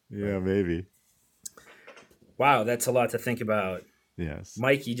one. Yeah, maybe. Wow, that's a lot to think about. Yes.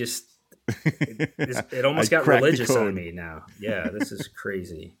 Mike, you just... It almost got religious on me now. Yeah, this is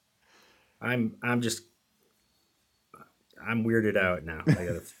crazy. I'm weirded out now.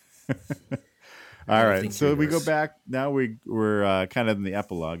 All right, so we go back. Now we're kind of in the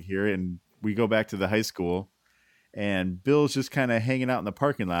epilogue here, and we go back to the high school, and Bill's just kind of hanging out in the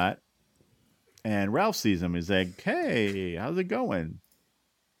parking lot, and Ralph sees him. He's like, "Hey, how's it going?"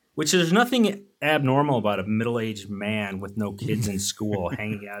 Which there's nothing abnormal about a middle-aged man with no kids in school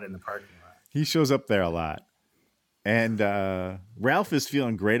hanging out in the parking lot. He shows up there a lot. And Ralph is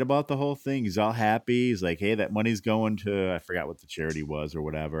feeling great about the whole thing. He's all happy. He's like, hey, that money's going to, I forgot what the charity was or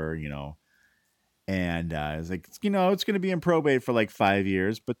whatever, And he's like, it's going to be in probate for like 5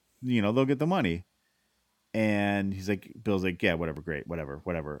 years, but, they'll get the money. And he's like, Bill's like, yeah, whatever, great,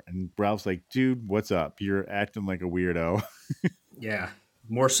 whatever. And Ralph's like, dude, what's up? You're acting like a weirdo. Yeah,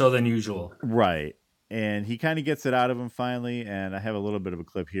 more so than usual. Right. And he kind of gets it out of him finally. And I have a little bit of a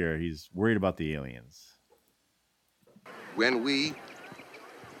clip here. He's worried about the aliens. When we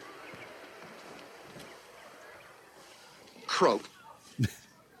croak,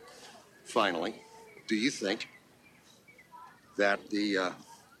 finally, do you think that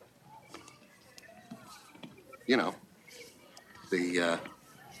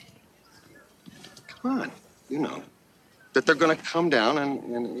come on, that they're going to come down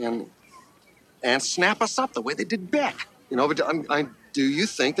and snap us up the way they did Beck? But do you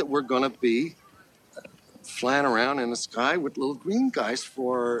think that we're going to be flying around in the sky with little green guys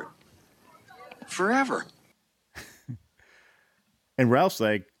for forever? And Ralph's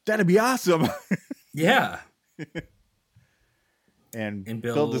like, that'd be awesome. Yeah. And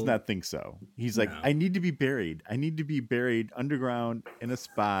Bill Bill does not think so. He's like, No. I need to be buried. I need to be buried underground in a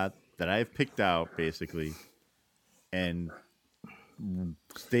spot that I've picked out, basically, and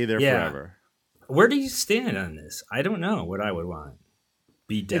stay there forever. Where do you stand on this? I don't know what I would want.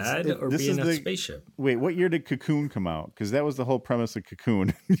 Be dead or be in a spaceship? Wait, what year did Cocoon come out? Because that was the whole premise of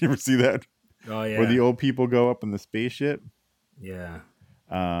Cocoon. You ever see that? Oh, yeah. Where the old people go up in the spaceship? Yeah.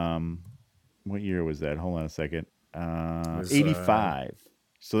 What year was that? Hold on a second. 85.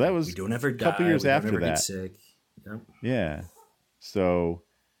 So that was we don't ever a couple die. years we after don't ever that. Get sick. Yep. Yeah. So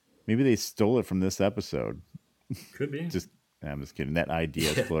maybe they stole it from this episode. Could be. I'm just kidding. That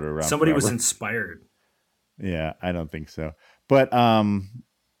idea has floated around. Somebody forever. was inspired. Yeah, I don't think so. But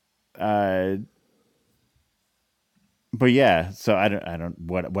yeah, so I don't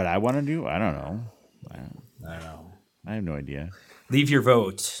what I want to do, I don't know. I don't know. I have no idea. Leave your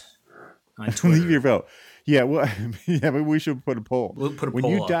vote on Twitter. Leave your vote. Yeah, well, yeah, but we should put a poll. We'll put a when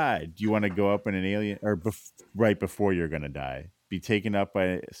poll you up. die, do you want to go up in an alien or right before you're going to die? Be taken up by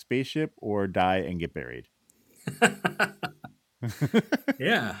a spaceship or die and get buried?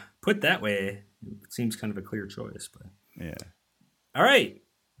 Yeah, put that way, it seems kind of a clear choice, but yeah. All right.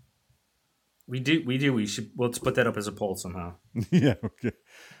 Let's put that up as a poll somehow. Yeah, okay.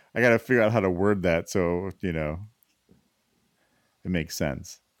 I got to figure out how to word that so, it makes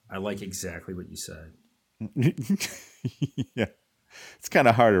sense. I like exactly what you said. Yeah. It's kind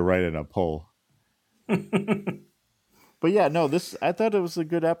of hard to write in a poll. But yeah, no, I thought it was a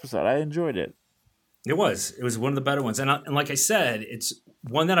good episode. I enjoyed it. It was one of the better ones. And like I said, it's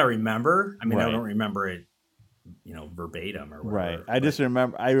one that I remember. I mean, Right. I don't remember it, verbatim or whatever.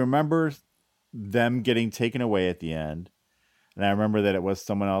 Right. I remember them getting taken away at the end. And I remember that it was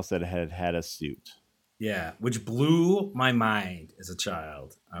someone else that had a suit. Yeah, which blew my mind as a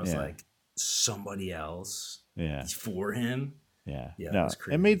child. I was Yeah. like, somebody else Yeah. for him? Yeah. Yeah, No, it was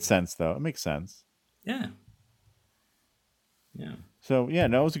crazy. it made sense, though. It makes sense. Yeah. Yeah. So, yeah,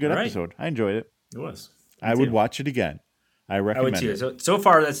 no, it was a good All right. episode. I enjoyed it. It was. I would watch it again. I I recommend would too. it. So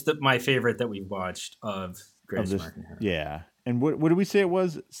far, that's my favorite that we've watched of Greatest Of this- American Hero. Yeah. And what did we say it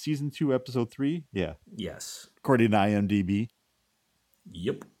was? Season 2, episode 3? Yeah. Yes. According to IMDb.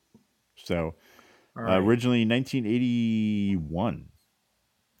 Yep. So, All right. originally 1981.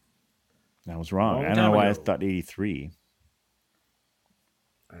 I was wrong. Long I don't know time why I ago. thought 83.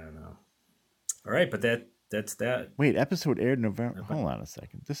 I don't know. All right, but that's that. Wait, episode aired November. Hold on a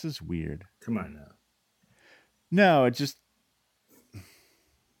second. This is weird. Come on now. No, it just.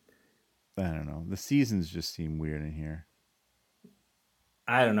 I don't know. The seasons just seem weird in here.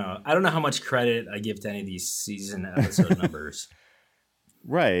 I don't know. I don't know how much credit I give to any of these season episode numbers.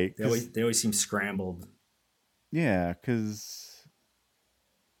 Right. They always seem scrambled. Yeah, because.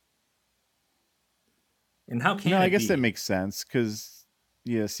 And how can No, it I guess be? that makes sense because,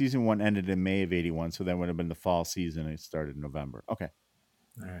 yeah, season 1 ended in May of 81, so that would have been the fall season. And it started in November. Okay.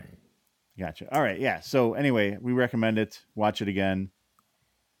 All right. Gotcha. All right. Yeah. So, anyway, we recommend it. Watch it again.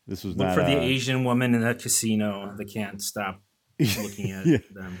 This was Look not for the Asian woman in that casino that can't stop looking at Yeah.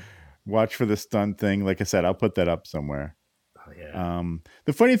 them. Watch for the stunt thing. Like I said, I'll put that up somewhere. Oh, yeah.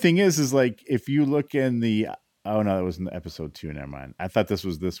 The funny thing is like if you look in the oh no, that was in episode 2. Never mind. I thought this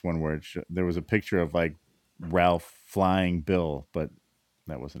was this one where there was a picture of like Ralph flying Bill, but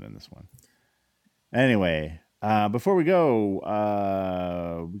that wasn't in this one. Anyway, before we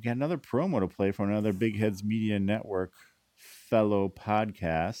go, we got another promo to play for another Big Heads Media Network fellow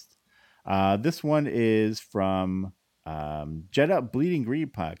podcast. This one is from Jet Up Bleeding Green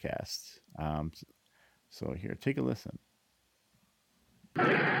podcast. So here, take a listen.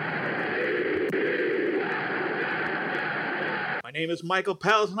 My name is Michael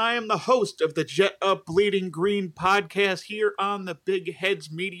Pals, and I am the host of the Jet Up Bleeding Green podcast here on the Big Heads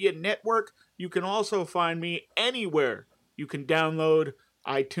Media Network. You can also find me anywhere. You can download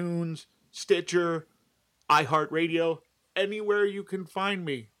iTunes, Stitcher, iHeartRadio, anywhere you can find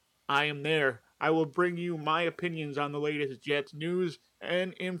me. I am there. I will bring you my opinions on the latest Jets news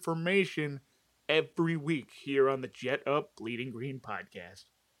and information every week here on the Jet Up Bleeding Green podcast.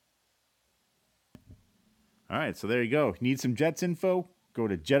 All right, so there you go. Need some Jets info? Go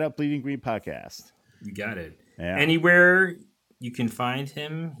to Jet Up Bleeding Green podcast. You got it. Yeah. Anywhere you can find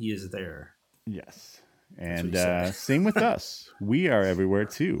him, he is there. Yes. That's And what he said. same with us. We are everywhere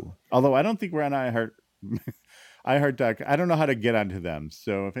too. Although I don't think we're on iHeart.com. I don't know how to get onto them.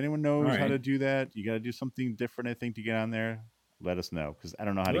 So if anyone knows All how right. to do that, you got to do something different, I think, to get on there. Let us know because I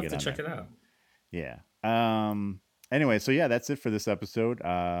don't know how We'll to have get to on check there. it out. Yeah. Anyway, so yeah, that's it for this episode.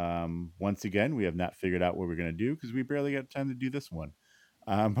 Once again, we have not figured out what we're going to do because we barely got time to do this one.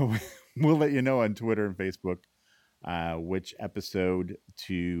 But we'll let you know on Twitter and Facebook which episode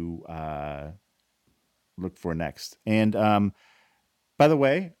to look for next. And by the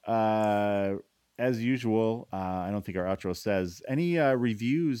way, as usual, I don't think our outro says any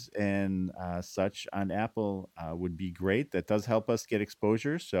reviews and such on Apple would be great. That does help us get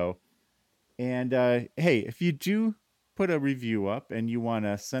exposure. So, and hey, if you do put a review up and you want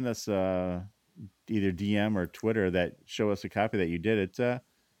to send us either DM or Twitter that show us a copy that you did it,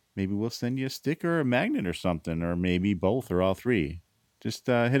 maybe we'll send you a sticker or a magnet or something, or maybe both or all three. Just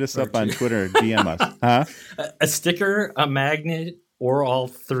hit us up on Twitter, DM us. Huh? A sticker, a magnet, or all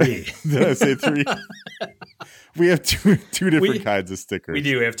three. Did I say three? We have two different kinds of stickers. We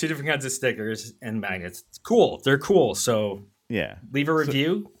do. We have two different kinds of stickers and magnets. It's cool. They're cool. So yeah, leave a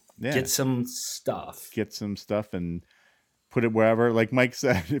review. Yeah. Get some stuff. Get some stuff and put it wherever. Like Mike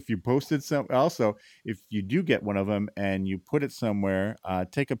said, if you posted some, also, if you do get one of them and you put it somewhere,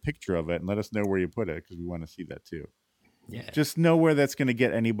 take a picture of it and let us know where you put it, because we want to see that too. Yeah. Just know where that's going to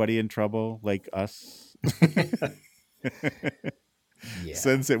get anybody in trouble, like us. Yeah.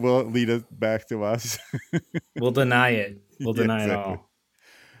 Since it will lead us back to us. We'll deny it. We'll deny it all.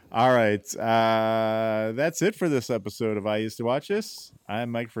 All right. That's it for this episode of I Used to Watch This. I'm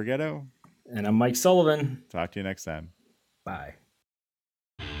Mike Forgetto. And I'm Mike Sullivan. Talk to you next time. Bye.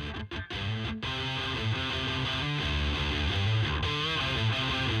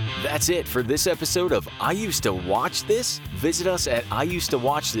 That's it for this episode of I Used to Watch This. Visit us at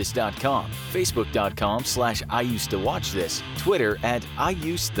IUsedToWatchThis.com, Facebook.com/IUsedToWatchThis, Twitter at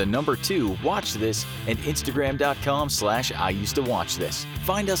IUsed2watchthis, and Instagram.com/IUsedToWatchThis.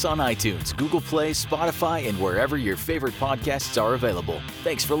 Find us on iTunes, Google Play, Spotify, and wherever your favorite podcasts are available.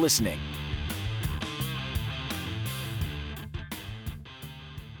 Thanks for listening.